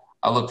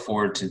look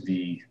forward to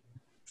the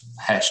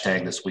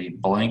hashtag this week: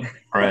 blank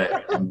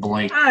Brett and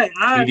blank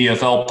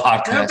KDFL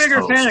podcast. I'm a bigger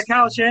host. fan of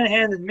Kyle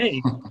Shanahan than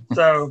me,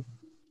 so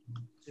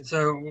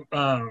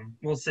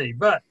we'll see.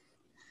 But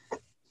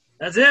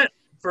that's it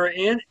for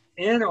in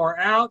or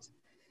out.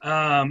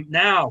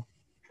 Now,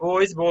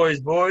 boys,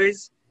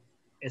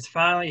 it's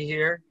finally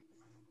here.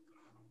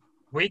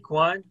 Week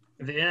 1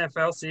 of the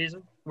NFL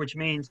season, which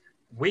means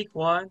week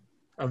 1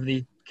 of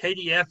the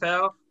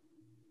KDFL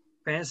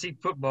fantasy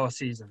football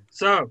season.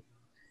 So,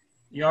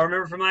 y'all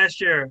remember from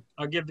last year,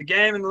 I'll give the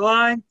game and the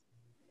line.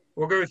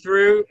 We'll go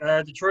through.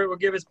 Detroit will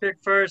give his pick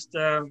first,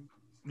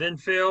 then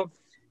Phil,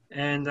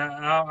 and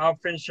I'll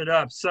finish it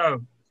up.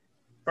 So,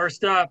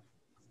 first up,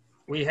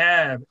 we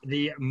have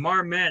the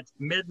Marmette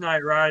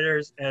Midnight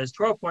Riders as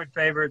 12-point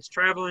favorites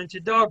traveling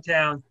to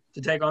Dogtown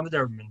to take on the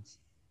Dobermans.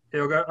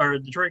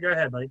 Detroit, go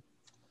ahead, buddy.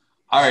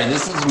 All right,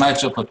 this is a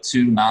matchup of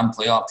 2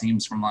 non-playoff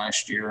teams from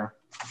last year.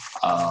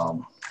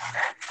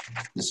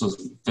 This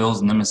was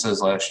Phil's nemesis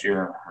last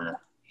year.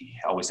 He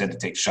always had to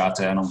take shots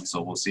at him,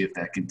 so we'll see if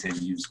that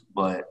continues.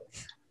 But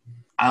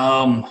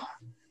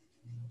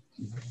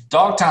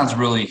Dogtown's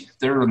really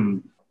they're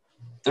in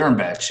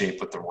bad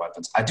shape with their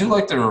weapons. I do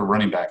like their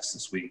running backs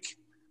this week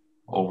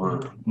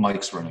over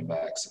Mike's running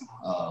backs.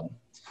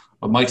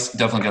 But Mike's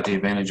definitely got the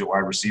advantage at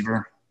wide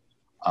receiver.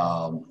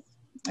 I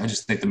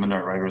just think the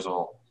Midnight Riders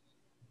will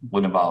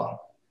win about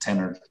 10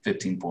 or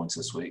 15 points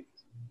this week.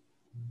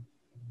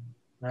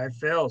 All right,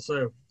 Phil.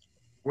 So,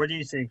 what do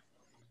you see?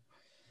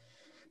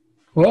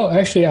 Well,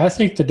 actually, I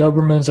think the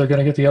Dobermans are going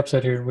to get the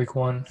upset here in week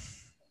 1.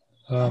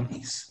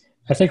 Nice.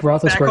 I think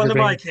Roethlisberger back on the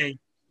mic, Kate.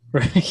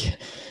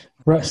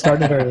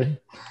 Starting it early.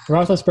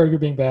 Roethlisberger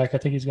being back, I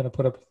think he's going to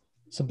put up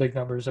some big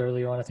numbers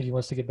early on. I think he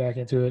wants to get back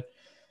into it.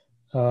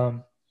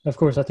 Of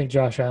course, I think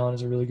Josh Allen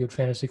is a really good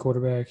fantasy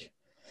quarterback.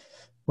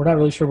 We're not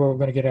really sure what we're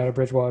going to get out of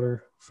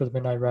Bridgewater for the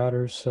Midnight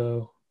Riders,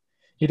 so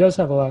he does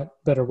have a lot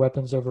better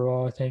weapons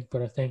overall, I think,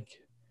 but I think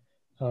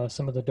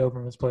some of the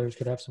Dobermans players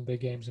could have some big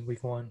games in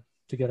week 1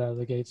 to get out of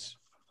the gates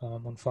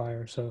on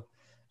fire. So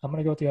I'm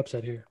going to go with the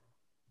upset here.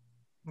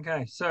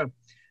 Okay, so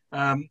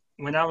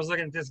when I was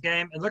looking at this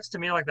game, it looks to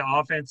me like the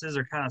offenses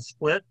are kind of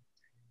split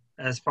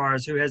as far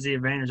as who has the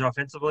advantage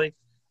offensively.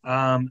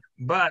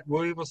 But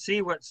we will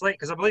see what Slate –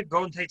 because I believe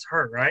Golden Tate's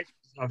hurt, right?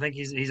 I think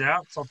he's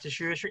out, soft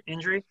tissue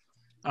injury.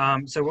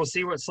 So we'll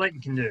see what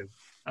Slayton can do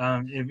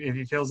if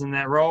he fills in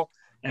that role.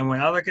 And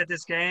when I look at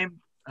this game,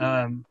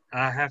 I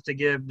have to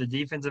give the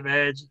defensive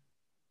edge.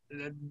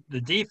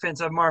 The defense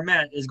of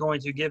Marmette is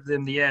going to give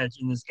them the edge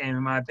in this game,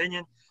 in my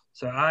opinion.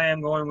 So I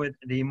am going with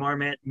the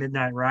Marmette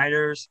Midnight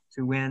Riders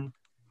to win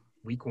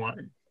week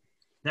 1.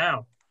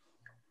 Now,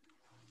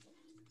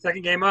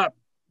 second game up,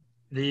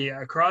 the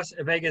Cross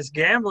Vegas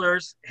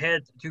Gamblers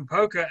head to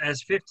Poca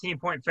as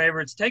 15-point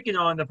favorites, taking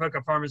on the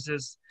Poca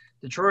Pharmacists.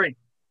 Detroit,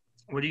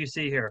 what do you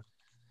see here?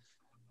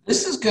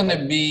 This is going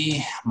to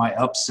be my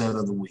upset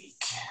of the week.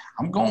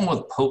 I'm going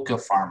with Poca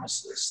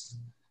Pharmacist.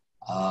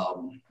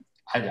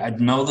 I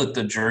know that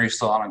the jury's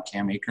still out on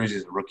Cam Akers.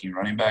 He's a rookie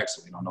running back,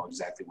 so we don't know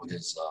exactly what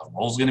his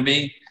role is going to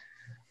be.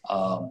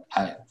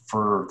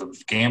 For the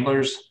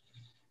gamblers,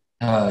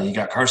 you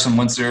got Carson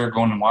Wentz there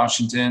going to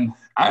Washington.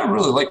 I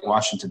really like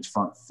Washington's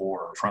front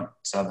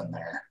seven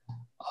there.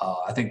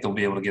 I think they'll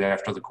be able to get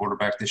after the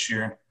quarterback this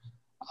year.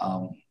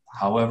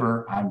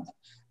 However,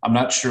 I'm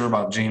not sure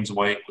about James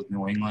White with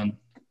New England.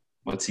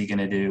 What's he going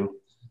to do?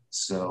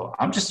 So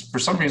I'm just, for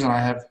some reason, I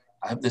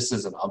have this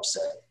as an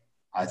upset.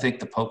 I think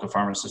the Polka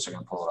Pharmacists are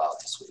going to pull it out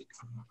this week.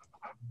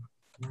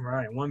 All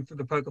right, one for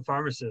the Polka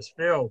Pharmacists.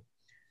 Phil,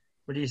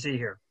 what do you see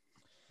here?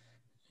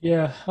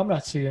 Yeah, I'm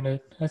not seeing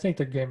it. I think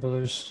the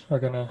Gamblers are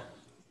going to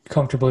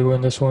comfortably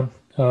win this one.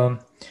 I'm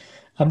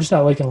just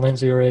not liking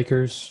Lindsey or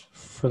Akers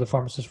for the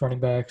Pharmacist running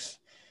backs.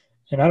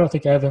 And I don't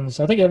think Evans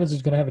 – I think Evans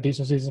is going to have a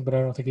decent season, but I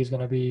don't think he's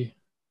going to be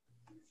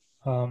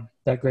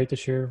that great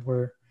this year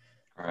where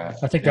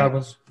I think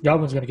Godwin's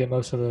going to get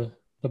most of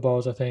the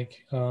balls, I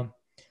think.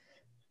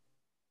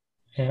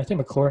 And I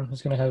think McLaurin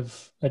is going to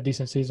have a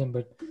decent season,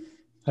 but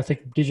I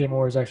think DJ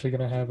Moore is actually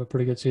going to have a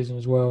pretty good season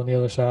as well on the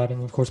other side.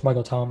 And, of course,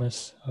 Michael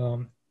Thomas,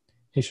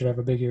 he should have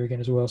a big year again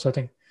as well. So I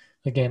think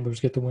the Gamblers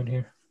get the win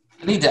here.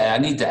 I need to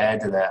add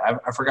to that.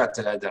 I forgot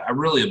to add that. I'm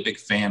really a big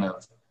fan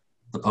of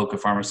the Polka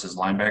Pharmacist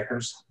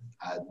linebackers.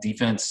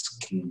 Defense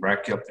can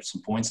rack up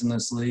some points in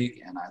this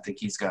league, and I think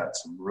he's got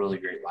some really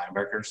great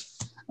linebackers.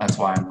 That's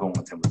why I'm going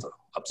with him with the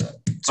upset.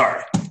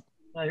 Sorry.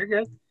 No, you're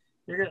good.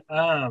 You're good.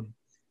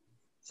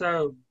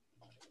 So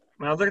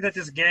when I was looking at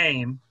this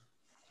game,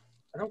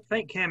 I don't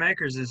think Cam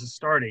Akers is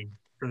starting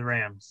for the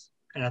Rams,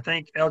 and I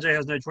think LJ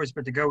has no choice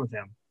but to go with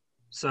him.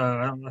 So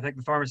I think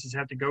the Pharmacists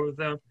have to go with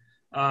them.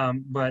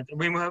 But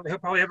he'll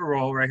probably have a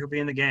role, right? He'll be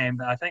in the game.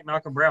 But I think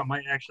Malcolm Brown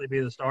might actually be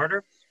the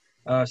starter.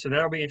 So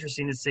that'll be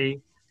interesting to see.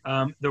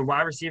 The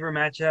wide receiver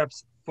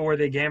matchups for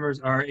the Gamblers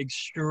are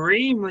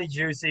extremely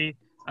juicy.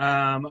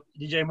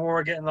 DJ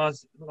Moore getting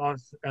Las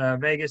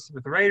Vegas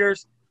with the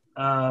Raiders.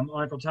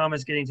 Michael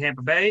Thomas getting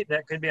Tampa Bay.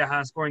 That could be a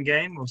high-scoring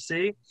game. We'll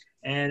see.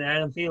 And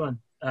Adam Thielen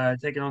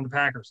taking on the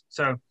Packers.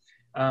 So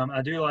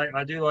I do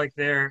like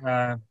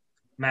their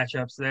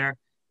matchups there.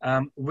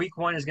 Week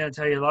 1 is going to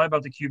tell you a lot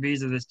about the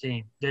QBs of this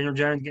team. Daniel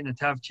Jones getting a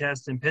tough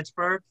chest in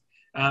Pittsburgh,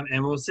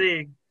 and we'll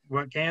see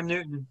what Cam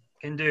Newton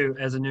can do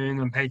as a New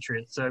England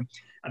Patriot. So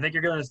I think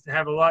you're going to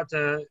have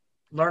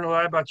learn a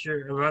lot about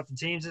the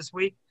teams this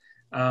week.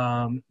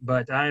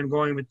 But I am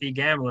going with the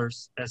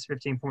Gamblers as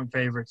 15-point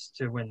favorites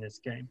to win this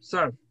game.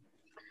 So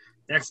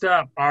next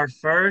up, our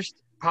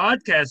first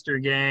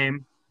podcaster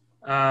game.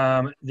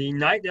 The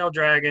Nightdale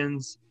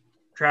Dragons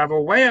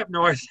travel way up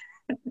north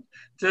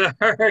to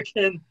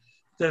Hurricane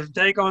to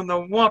take on the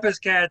Wampus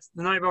Cats.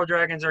 The Nightdale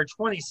Dragons are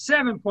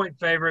 27-point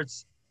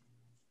favorites.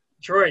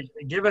 Troy,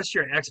 give us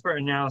your expert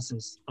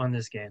analysis on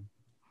this game.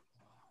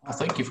 Well,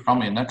 thank you for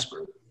calling me an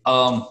expert.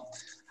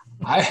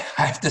 I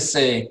have to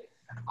say,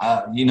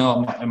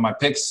 in my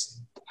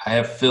picks, I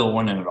have Phil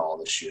winning it all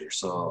this year.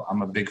 So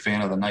I'm a big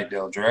fan of the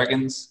Nightdale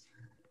Dragons.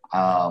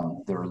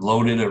 They're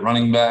loaded at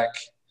running back.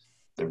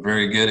 They're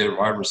very good at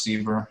wide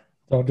receiver.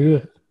 Don't do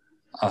it.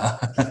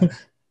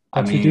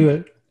 You do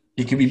it.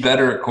 He could be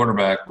better at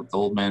quarterback with the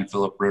old man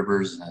Phillip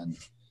Rivers and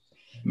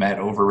Matt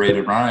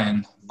overrated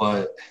Ryan,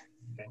 but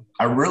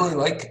I really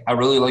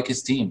like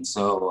his team.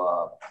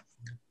 So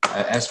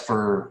as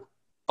for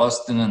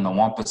Bustin and the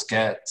Wampus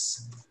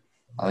Cats,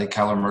 I think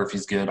Kyler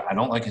Murphy's good. I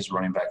don't like his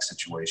running back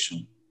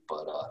situation,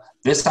 but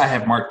this I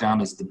have marked down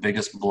as the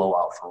biggest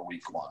blowout for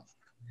week 1.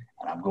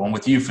 And I'm going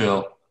with you,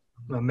 Phil.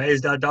 I'm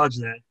amazed I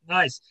dodged that.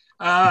 Nice.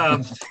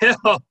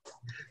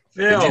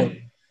 Phil.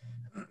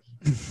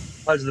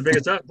 That's the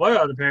biggest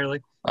blowout,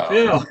 apparently.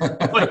 Phil,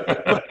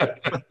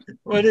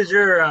 what is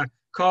your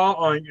call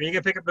on – are you going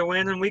to pick up the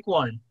win in week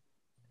 1?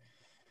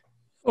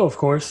 Oh, of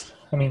course.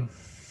 I mean,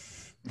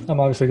 I'm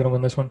obviously going to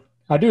win this one.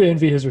 I do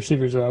envy his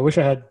receivers, though. I wish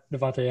I had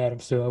Devontae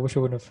Adams, too. I wish I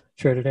wouldn't have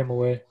traded him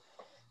away.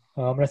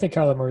 And I think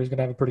Kyler Murray's going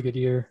to have a pretty good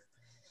year.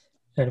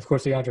 And, of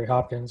course, DeAndre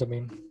Hopkins, I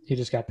mean, he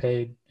just got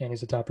paid, and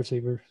he's a top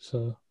receiver.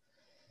 So,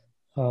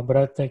 but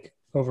I think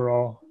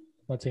overall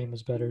my team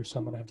is better, so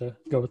I'm going to have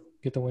to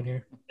get the win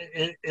here.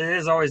 It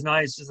is always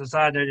nice, just a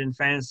side note in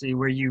fantasy,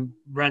 where you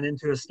run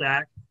into a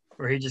stack,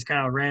 where he just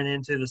kind of ran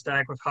into the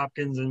stack with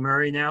Hopkins and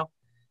Murray now.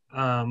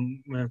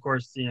 When, of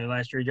course,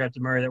 last year he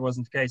drafted Murray, that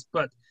wasn't the case.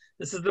 But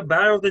this is the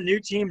battle of the new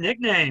team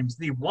nicknames,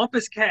 the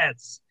Wampus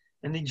Cats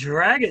and the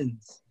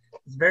Dragons.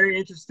 It's very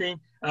interesting.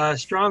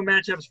 Strong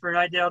matchups for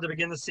Nightdale to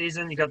begin the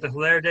season. You got the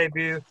Hilaire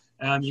debut.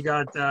 You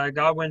got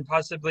Godwin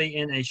possibly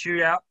in a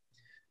shootout.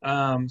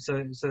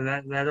 So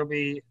that'll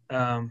be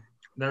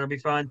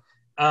fun.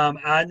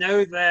 I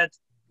know that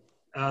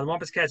the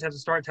Wampus Cats have to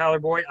start Tyler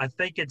Boyd. I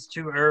think it's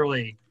too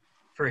early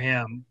for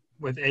him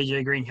with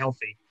AJ Green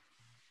healthy.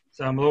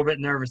 So I'm a little bit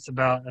nervous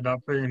about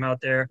putting him out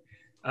there.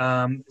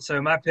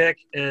 So my pick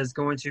is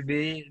going to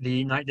be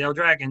the Nightdale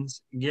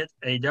Dragons get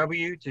a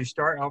W to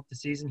start off the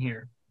season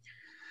here.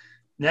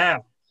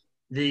 Now,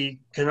 the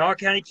Kanawha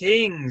County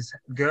Kings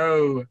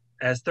go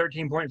as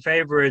 13-point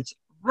favorites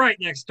right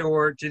next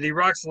door to the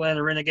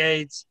Roxalana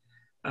Renegades.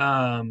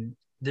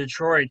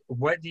 Detroit,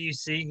 what do you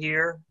see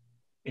here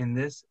in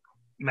this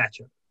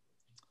matchup?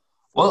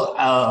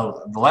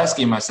 Well, the last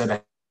game I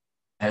said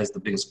has the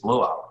biggest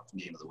blowout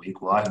game of the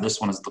week. Well, this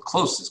one is the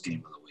closest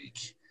game of the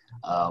week.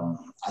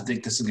 I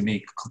think this is going to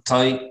be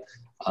tight.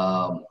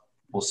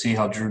 We'll see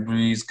how Drew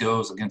Brees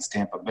goes against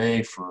Tampa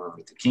Bay for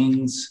the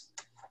Kings.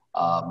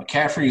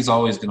 McCaffrey is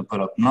always going to put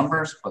up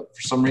numbers, but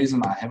for some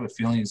reason I have a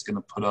feeling he's going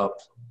to put up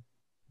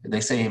 – they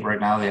say right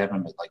now they have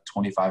him at like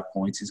 25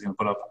 points he's going to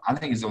put up. I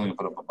think he's only going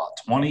to put up about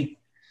 20.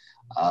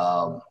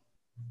 I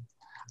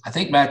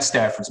think Matt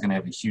Stafford's going to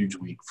have a huge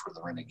week for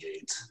the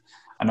Renegades.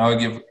 I know I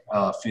give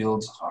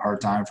Fields a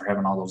hard time for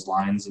having all those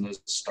lines in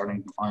his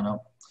starting lineup.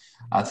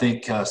 I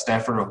think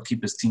Stafford will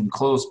keep his team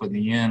close, but in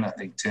the end, I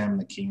think Tim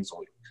and the Kings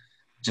will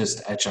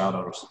just etch out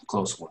a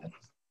close win.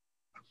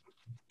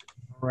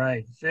 All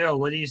right. Phil,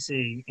 what do you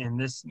see in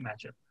this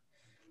matchup?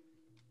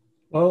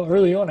 Well,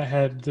 early on, I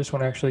had this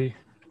one actually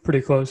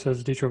pretty close,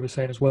 as Detroit was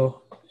saying as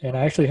well. And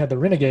I actually had the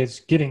Renegades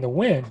getting the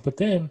win. But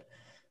then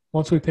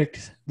once we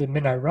picked the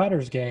Midnight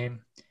Riders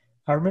game,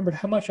 I remembered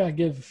how much I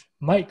give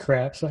Mike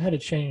crap. So I had to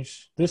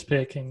change this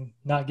pick and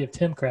not give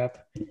Tim crap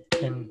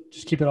and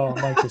just keep it all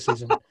on Mike this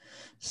season.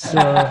 So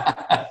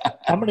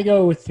I'm going to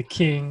go with the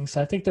Kings.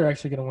 I think they're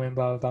actually going to win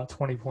by about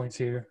 20 points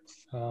here.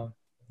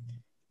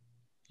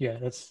 Yeah,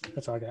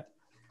 that's all I got.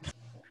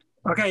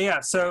 Okay, yeah.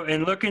 So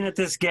in looking at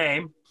this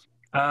game,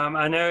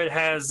 I know it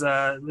has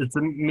it's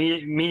a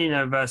meeting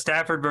of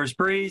Stafford versus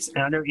Breeze,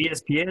 and I know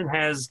ESPN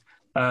has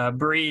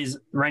Breeze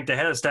ranked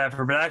ahead of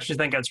Stafford, but I actually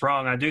think that's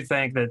wrong. I do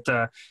think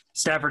that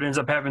Stafford ends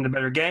up having the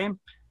better game.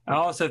 I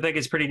also think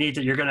it's pretty neat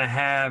that you're going to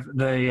have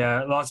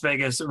the Las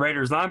Vegas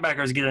Raiders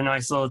linebackers get a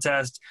nice little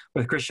test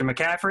with Christian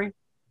McCaffrey.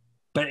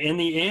 But in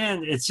the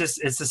end, it's the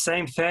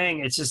same thing.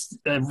 It's just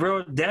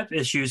real depth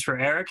issues for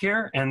Eric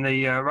here and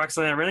the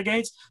Roxanne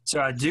Renegades. So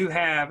I do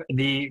have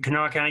the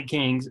Kanawha County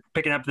Kings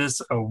picking up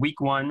this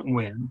week 1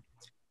 win.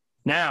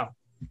 Now,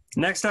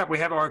 next up, we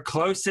have our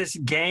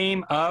closest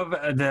game of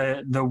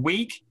the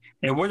week.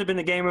 It would have been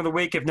the game of the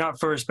week if not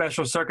for a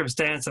special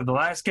circumstance of the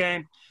last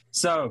game.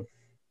 So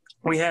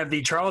we have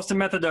the Charleston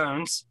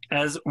Methadones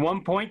as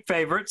 1-point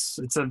favorites.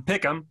 It's a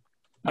pick 'em.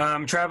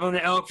 Traveling to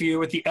Elkview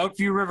with the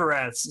Elkview River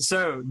Rats.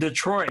 So,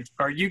 Detroit,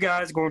 are you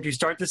guys going to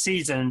start the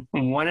season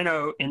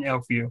 1-0 in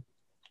Elkview?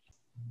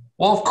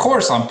 Well, of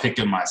course I'm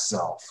picking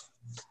myself.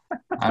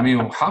 I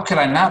mean, how could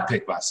I not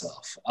pick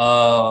myself?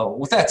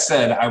 With that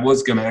said, I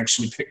was going to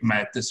actually pick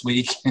Matt this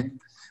week.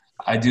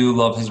 I do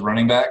love his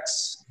running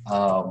backs.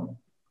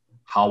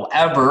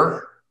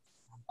 However,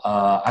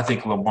 I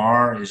think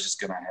Lamar is just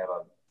going to have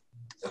an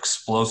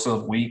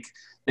explosive week.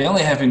 They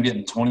only have him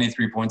getting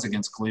 23 points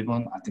against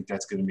Cleveland. I think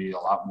that's going to be a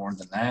lot more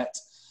than that.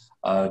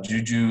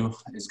 Juju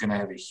is going to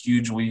have a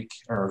huge week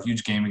or a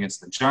huge game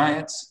against the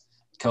Giants.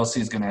 Kelsey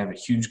is going to have a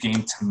huge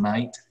game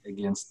tonight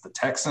against the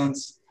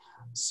Texans.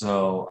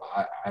 So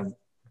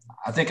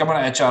I think I'm going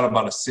to etch out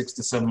about a 6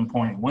 to 7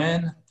 point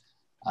win.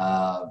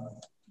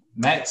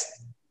 Matt,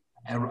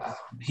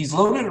 he's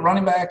loaded at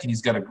running back and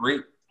he's got a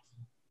great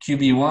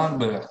QB1,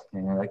 but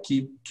that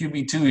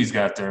QB2 he's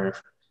got there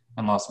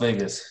in Las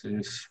Vegas.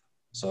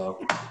 So,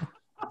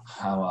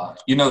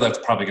 that's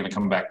probably going to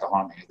come back to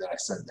haunt me that I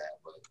said that.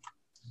 But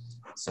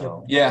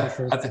sure.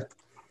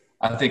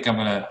 I think I'm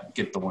going to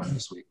get the win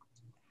this week.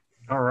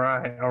 All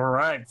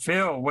right.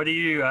 Phil, what do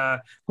you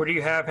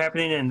have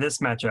happening in this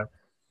matchup?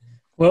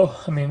 Well,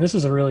 I mean, this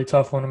is a really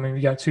tough one. I mean, we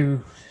got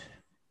two,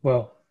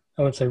 well,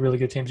 I would say really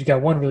good teams. You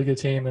got one really good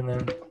team, and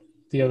then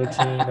the other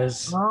team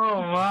is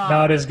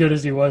not as good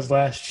as he was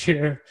last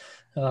year.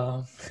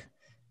 I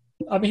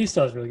mean, he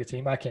still has a really good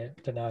team. I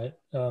can't deny it.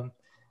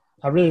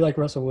 I really like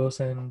Russell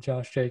Wilson,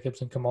 Josh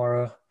Jacobs, and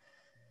Kamara.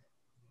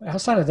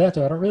 Outside of that,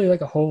 though, I don't really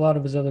like a whole lot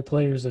of his other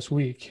players this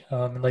week.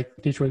 And like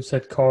Detroit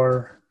said,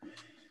 Carr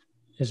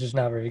is just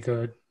not very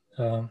good.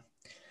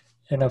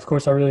 And, of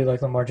course, I really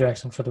like Lamar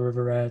Jackson for the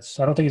River Rats.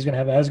 I don't think he's going to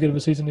have as good of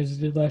a season as he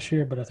did last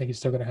year, but I think he's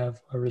still going to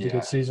have a really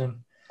good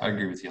season. I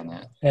agree with you on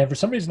that. And for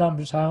some reason, I'm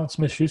just high on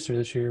Smith-Schuster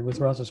this year with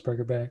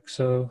Roethlisberger back.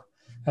 So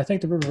I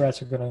think the River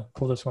Rats are going to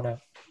pull this one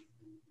out.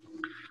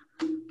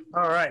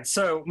 All right.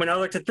 So when I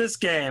looked at this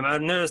game, I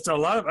noticed a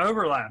lot of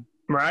overlap,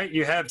 right?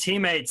 You have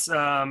teammates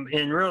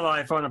in real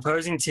life on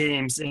opposing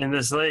teams in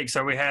this league.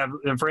 So we have,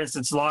 for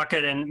instance,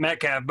 Lockett and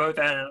Metcalf both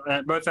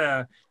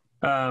at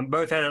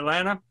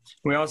Atlanta.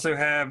 We also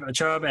have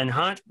Chubb and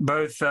Hunt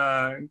both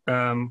going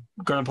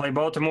to play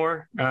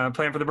Baltimore,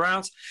 playing for the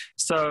Browns.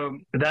 So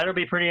that'll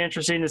be pretty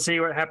interesting to see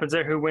what happens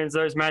there, who wins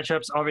those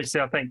matchups.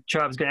 Obviously, I think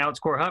Chubb's going to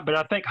outscore Hunt, but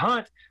I think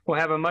Hunt will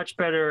have a much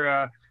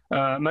better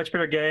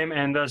game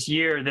and thus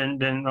year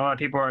than a lot of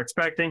people are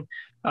expecting.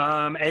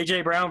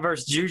 A.J. Brown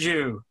versus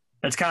Juju.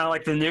 It's kind of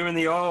like the new and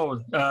the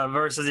old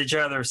versus each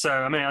other. So,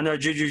 I mean, I know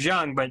Juju's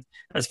young, but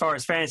as far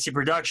as fantasy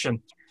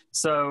production.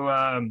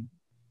 So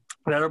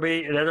that'll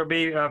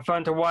be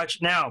fun to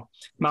watch. Now,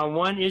 my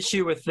one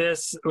issue with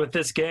this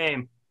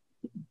game,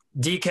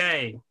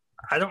 DK.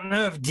 I don't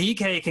know if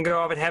DK can go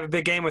off and have a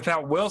big game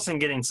without Wilson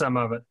getting some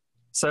of it.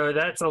 So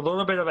that's a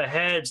little bit of a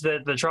hedge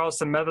that the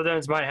Charleston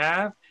Methadones might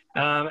have.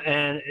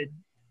 And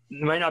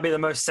might not be the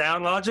most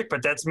sound logic,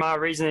 but that's my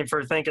reasoning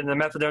for thinking the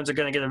Methadones are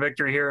going to get a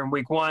victory here in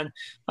week 1.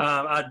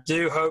 I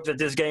do hope that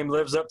this game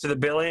lives up to the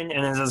billing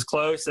and is as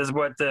close as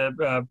what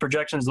the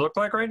projections look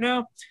like right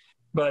now.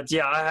 But,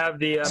 yeah, I have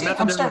the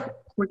Methadones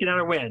squeaking out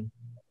a win.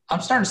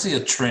 I'm starting to see a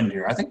trend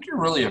here. I think you're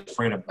really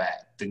afraid of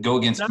Matt to go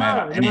against Matt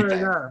on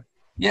anything. No.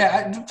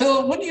 Yeah,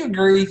 Phil, wouldn't you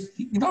agree?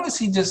 You notice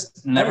he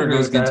just never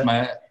goes against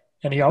Matt.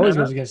 And he always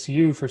goes against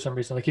you for some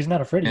reason. Like, he's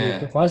not afraid of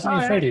you. Why isn't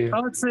he afraid of you?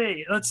 Well, let's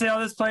see how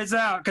this plays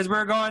out, because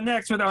we're going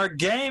next with our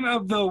game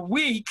of the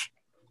week.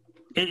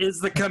 It is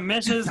the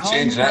commission's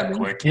Change that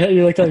quick. Yeah,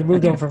 you like how you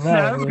moved on from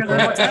that. No, because of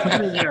what's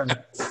happening here.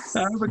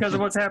 Because of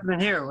what's happening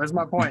here was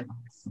my point.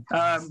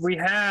 We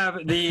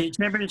have the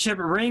championship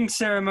ring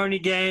ceremony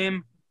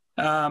game.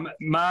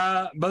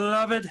 My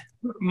beloved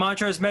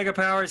Montrose Mega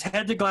Powers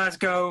head to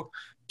Glasgow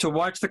to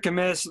watch the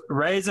commiss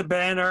raise a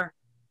banner.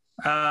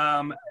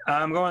 I'm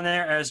going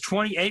there as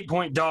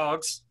 28-point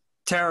dogs.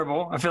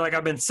 Terrible. I feel like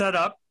I've been set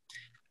up.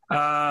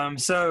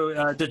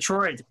 So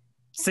Detroit,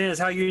 seeing as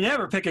how you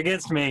never pick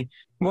against me,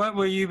 what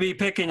will you be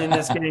picking in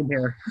this game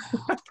here?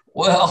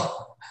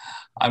 Well,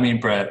 I mean,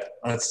 Brett,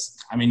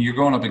 you're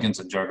going up against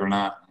a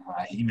juggernaut.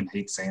 I even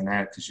hate saying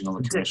that because the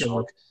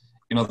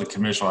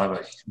commissioner will have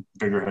a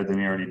bigger head than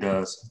he already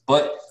does.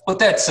 But with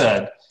that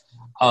said,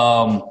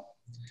 I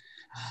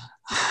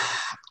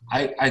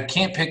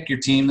can't pick your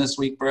team this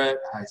week, Brett.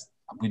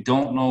 We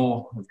don't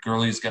know if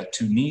Gurley's got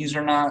 2 knees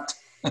or not.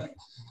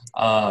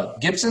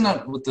 Gibson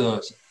with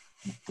the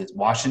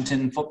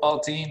Washington football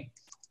team.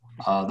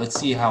 Let's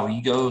see how he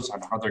goes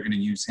on how they're going to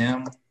use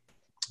him.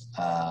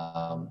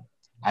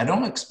 I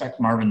don't expect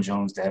Marvin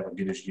Jones to have a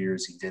good as year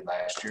as he did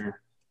last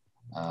year.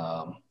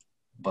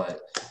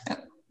 But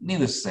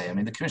needless to say, I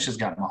mean, the commission's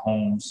got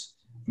Mahomes,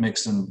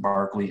 Mixon,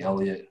 Barkley,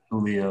 Elliott,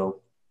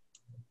 Julio,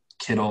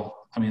 Kittle.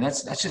 I mean,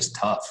 that's just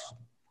tough.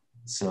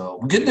 So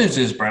the good news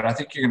is, Brett, I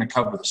think you're going to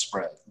cover the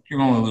spread. You're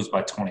going to lose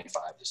by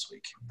 25 this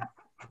week.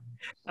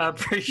 I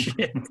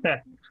appreciate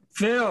that.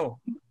 Phil,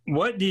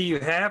 what do you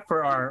have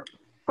for our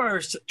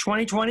first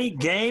 2020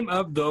 game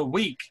of the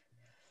week?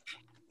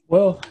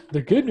 Well,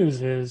 the good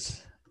news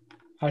is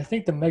I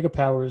think the Mega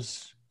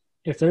Powers,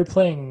 if they're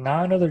playing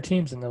 9 other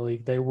teams in the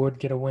league, they would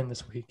get a win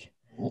this week.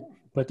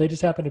 But they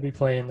just happen to be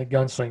playing the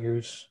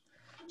Gunslingers.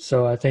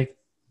 So I think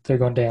they're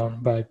going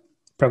down by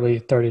probably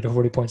 30 to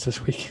 40 points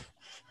this week.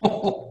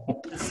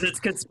 It's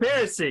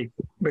conspiracy,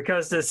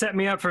 because to set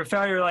me up for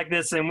failure like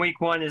this in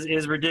week 1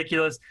 is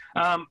ridiculous.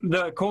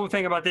 The cool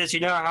thing about this, you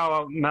know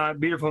how my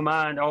beautiful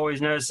mind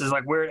always notices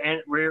like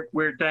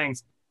weird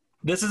things.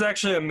 This is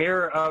actually a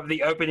mirror of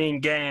the opening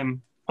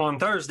game on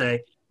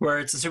Thursday, where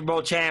it's the Super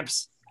Bowl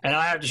champs, and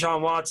I have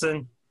Deshaun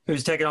Watson,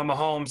 who's taking on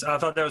Mahomes. I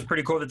thought that was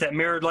pretty cool that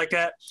mirrored like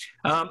that.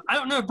 I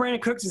don't know if Brandon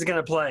Cooks is going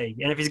to play,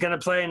 and if he's going to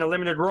play in a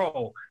limited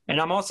role.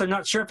 And I'm also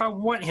not sure if I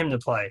want him to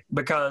play,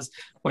 because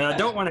what I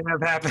don't want to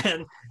have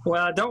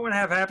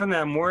happen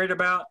that I'm worried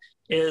about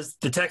is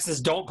the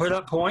Texans don't put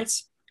up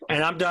points,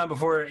 and I'm done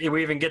before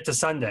we even get to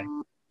Sunday.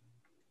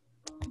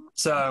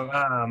 So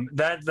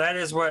that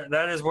is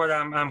what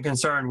I'm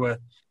concerned with.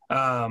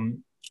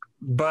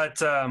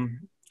 But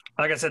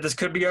like I said, this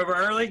could be over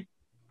early.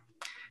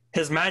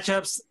 His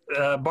matchups,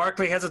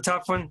 Barkley has a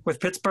tough one with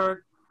Pittsburgh.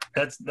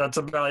 That's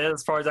about it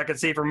as far as I can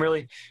see from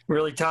really,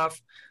 really tough.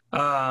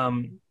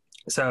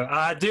 So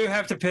I do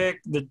have to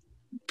pick the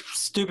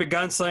stupid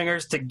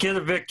Gunslingers to get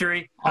a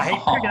victory. I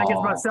hate picking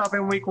against myself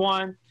in week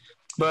 1,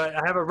 but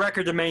I have a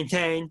record to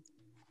maintain.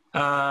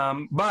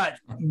 But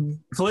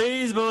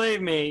please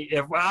believe me,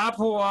 if I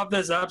pull off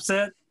this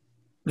upset,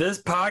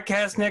 this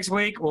podcast next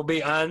week will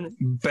be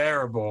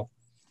unbearable.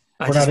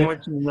 I just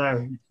want you to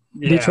know.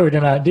 Yeah. Detroit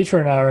and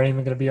I aren't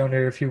even going to be on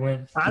there if you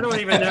win. I don't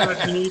even know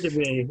if you need to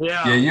be.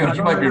 Yeah,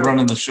 you might be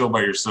running the show by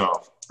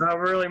yourself. I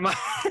really might.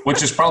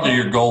 Which is probably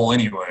your goal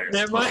anyway.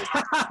 It might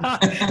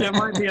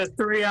be a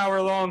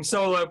 3-hour-long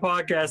solo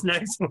podcast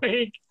next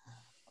week.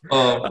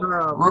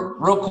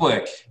 Real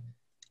quick,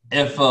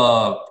 if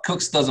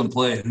Cooks doesn't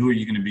play, who are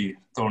you going to be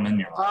throwing in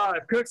your line?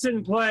 If Cooks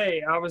didn't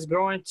play, I was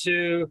going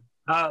to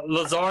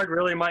Lazard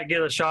really might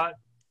get a shot.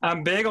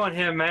 I'm big on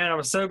him, man. I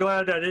was so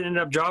glad that I didn't end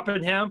up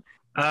dropping him.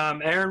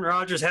 Aaron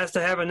Rodgers has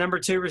to have a number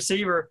 2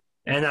 receiver,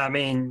 and I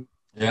mean,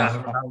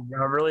 I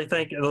really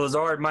think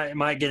Lazard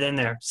might get in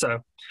there.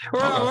 So,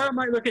 or I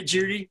might look at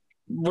Judy.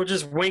 We'll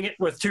just wing it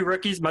with 2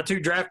 rookies, my 2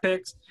 draft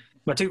picks,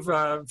 my 2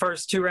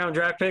 first 2-round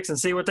draft picks, and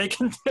see what they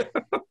can do.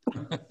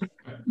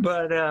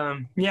 But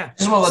yeah,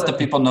 just want to let the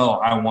people know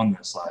I won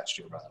this last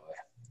year, by the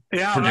way.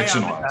 Yeah,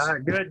 prediction-wise.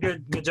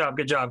 Good job,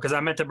 because I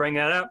meant to bring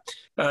that up.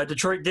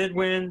 Detroit did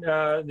win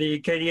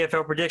the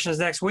KDFL predictions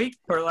next week,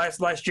 or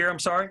last year. I'm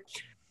sorry.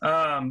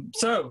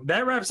 So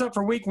that wraps up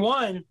for week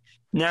 1.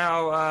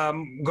 Now,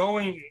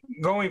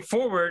 going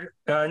forward,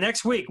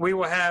 next week we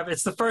will have,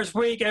 it's the first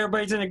week,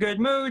 everybody's in a good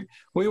mood.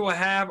 We will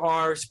have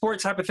our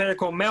sports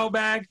hypothetical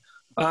mailbag,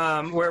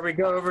 where we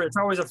go over, it's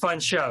always a fun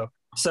show.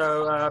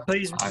 So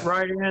please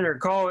write in or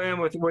call in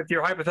with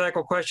your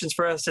hypothetical questions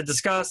for us to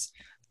discuss.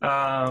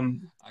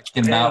 I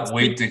cannot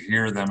wait to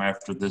hear them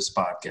after this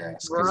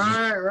podcast.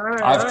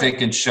 I've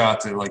taken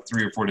shots at like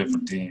 3 or 4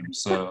 different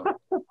teams. So,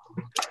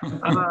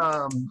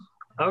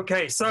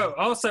 okay. So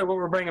also what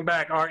we're bringing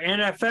back are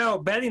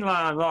NFL betting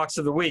line locks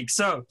of the week.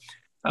 So,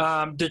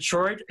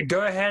 Detroit,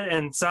 go ahead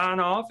and sign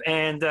off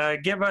and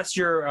give us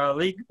your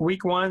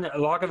week 1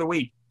 lock of the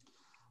week.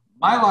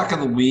 My lock of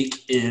the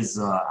week is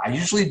I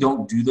usually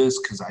don't do this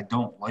because I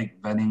don't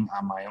like betting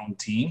on my own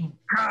team.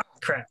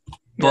 Crap.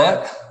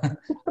 But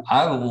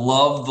I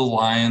love the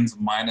Lions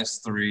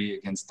 -3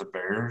 against the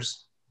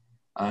Bears.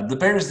 The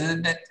Bears,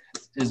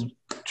 is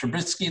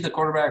Trubisky the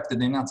quarterback? Did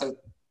they announce that?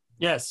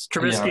 Yes,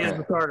 Trubisky is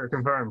the starter,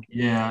 confirmed.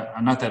 Yeah,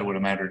 not that it would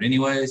have mattered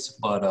anyways,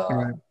 but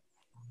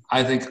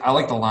I think I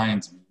like the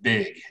Lions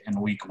big in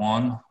week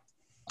 1.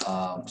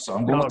 So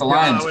I'm going with the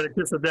Lions. With a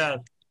kiss of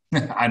death.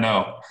 I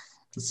know.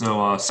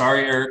 So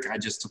sorry, Eric. I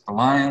just took the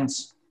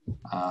Lions.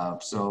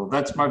 So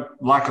that's my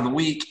lock of the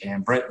week.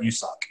 And Brett, you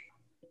suck.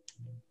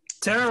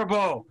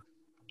 Terrible.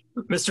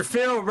 Mr.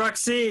 Phil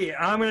Ruxy,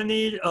 I'm going to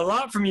need a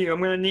lot from you. I'm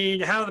going to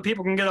need how the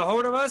people can get a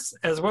hold of us,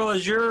 as well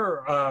as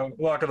your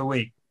lock of the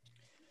week.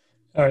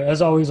 All right.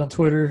 As always on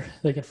Twitter,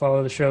 they can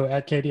follow the show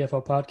at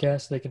KDFL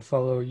Podcast. They can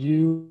follow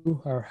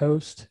you, our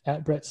host,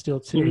 at Brett Steele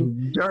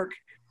 2. Jerk.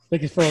 They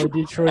can follow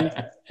Detroit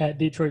at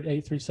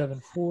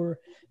Detroit8374,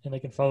 and they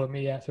can follow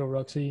me at Phil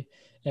Ruxy.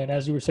 And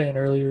as you were saying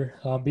earlier,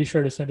 be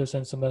sure to send us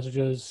in some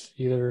messages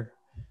either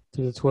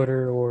through the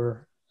Twitter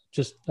or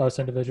just us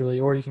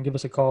individually, or you can give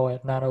us a call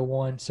at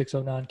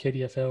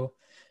 901-609-KDFL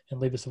and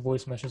leave us a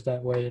voice message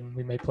that way, and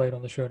we may play it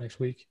on the show next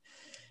week.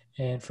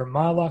 And for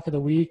my lock of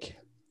the week,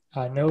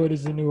 I know it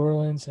is in New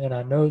Orleans, and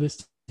I know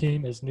this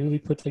team is newly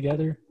put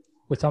together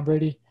with Tom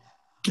Brady.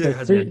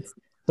 Yeah,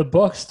 the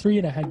Bucs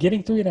 3.5,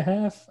 getting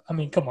 3.5. I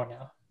mean, come on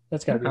now,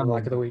 that's got to be the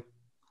lock of the week.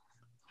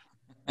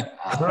 All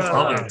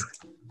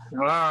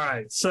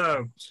right,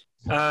 so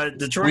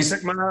Detroit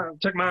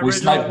took my. We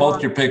sniped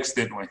both your picks,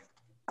 didn't we?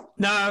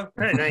 No,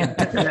 hey, they ain't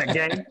picking that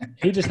game.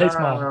 He just hates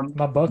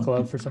my Buck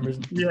love for some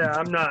reason. Yeah,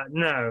 I'm not.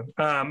 No,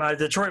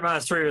 Detroit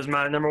 -3 was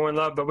my number 1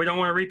 love, but we don't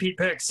want to repeat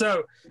picks.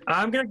 So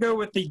I'm going to go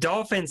with the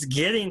Dolphins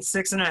getting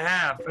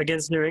 6.5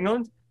 against New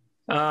England.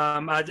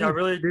 I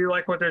really do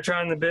like what they're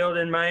trying to build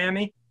in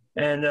Miami,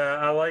 and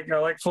I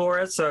like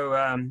Flores. So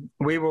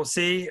we will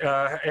see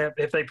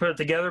if they put it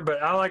together.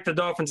 But I like the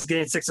Dolphins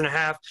getting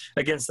 6.5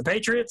 against the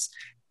Patriots,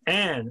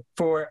 and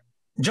for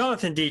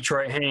Jonathan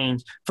Detroit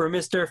Haynes, for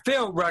Mr.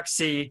 Phil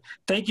Ruxy,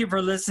 thank you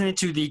for listening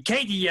to the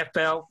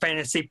KDFL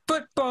Fantasy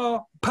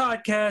Football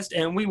Podcast,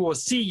 and we will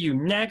see you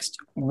next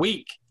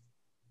week.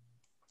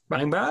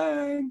 Bang,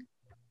 bang.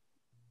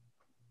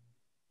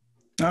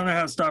 I don't know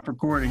how to stop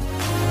recording.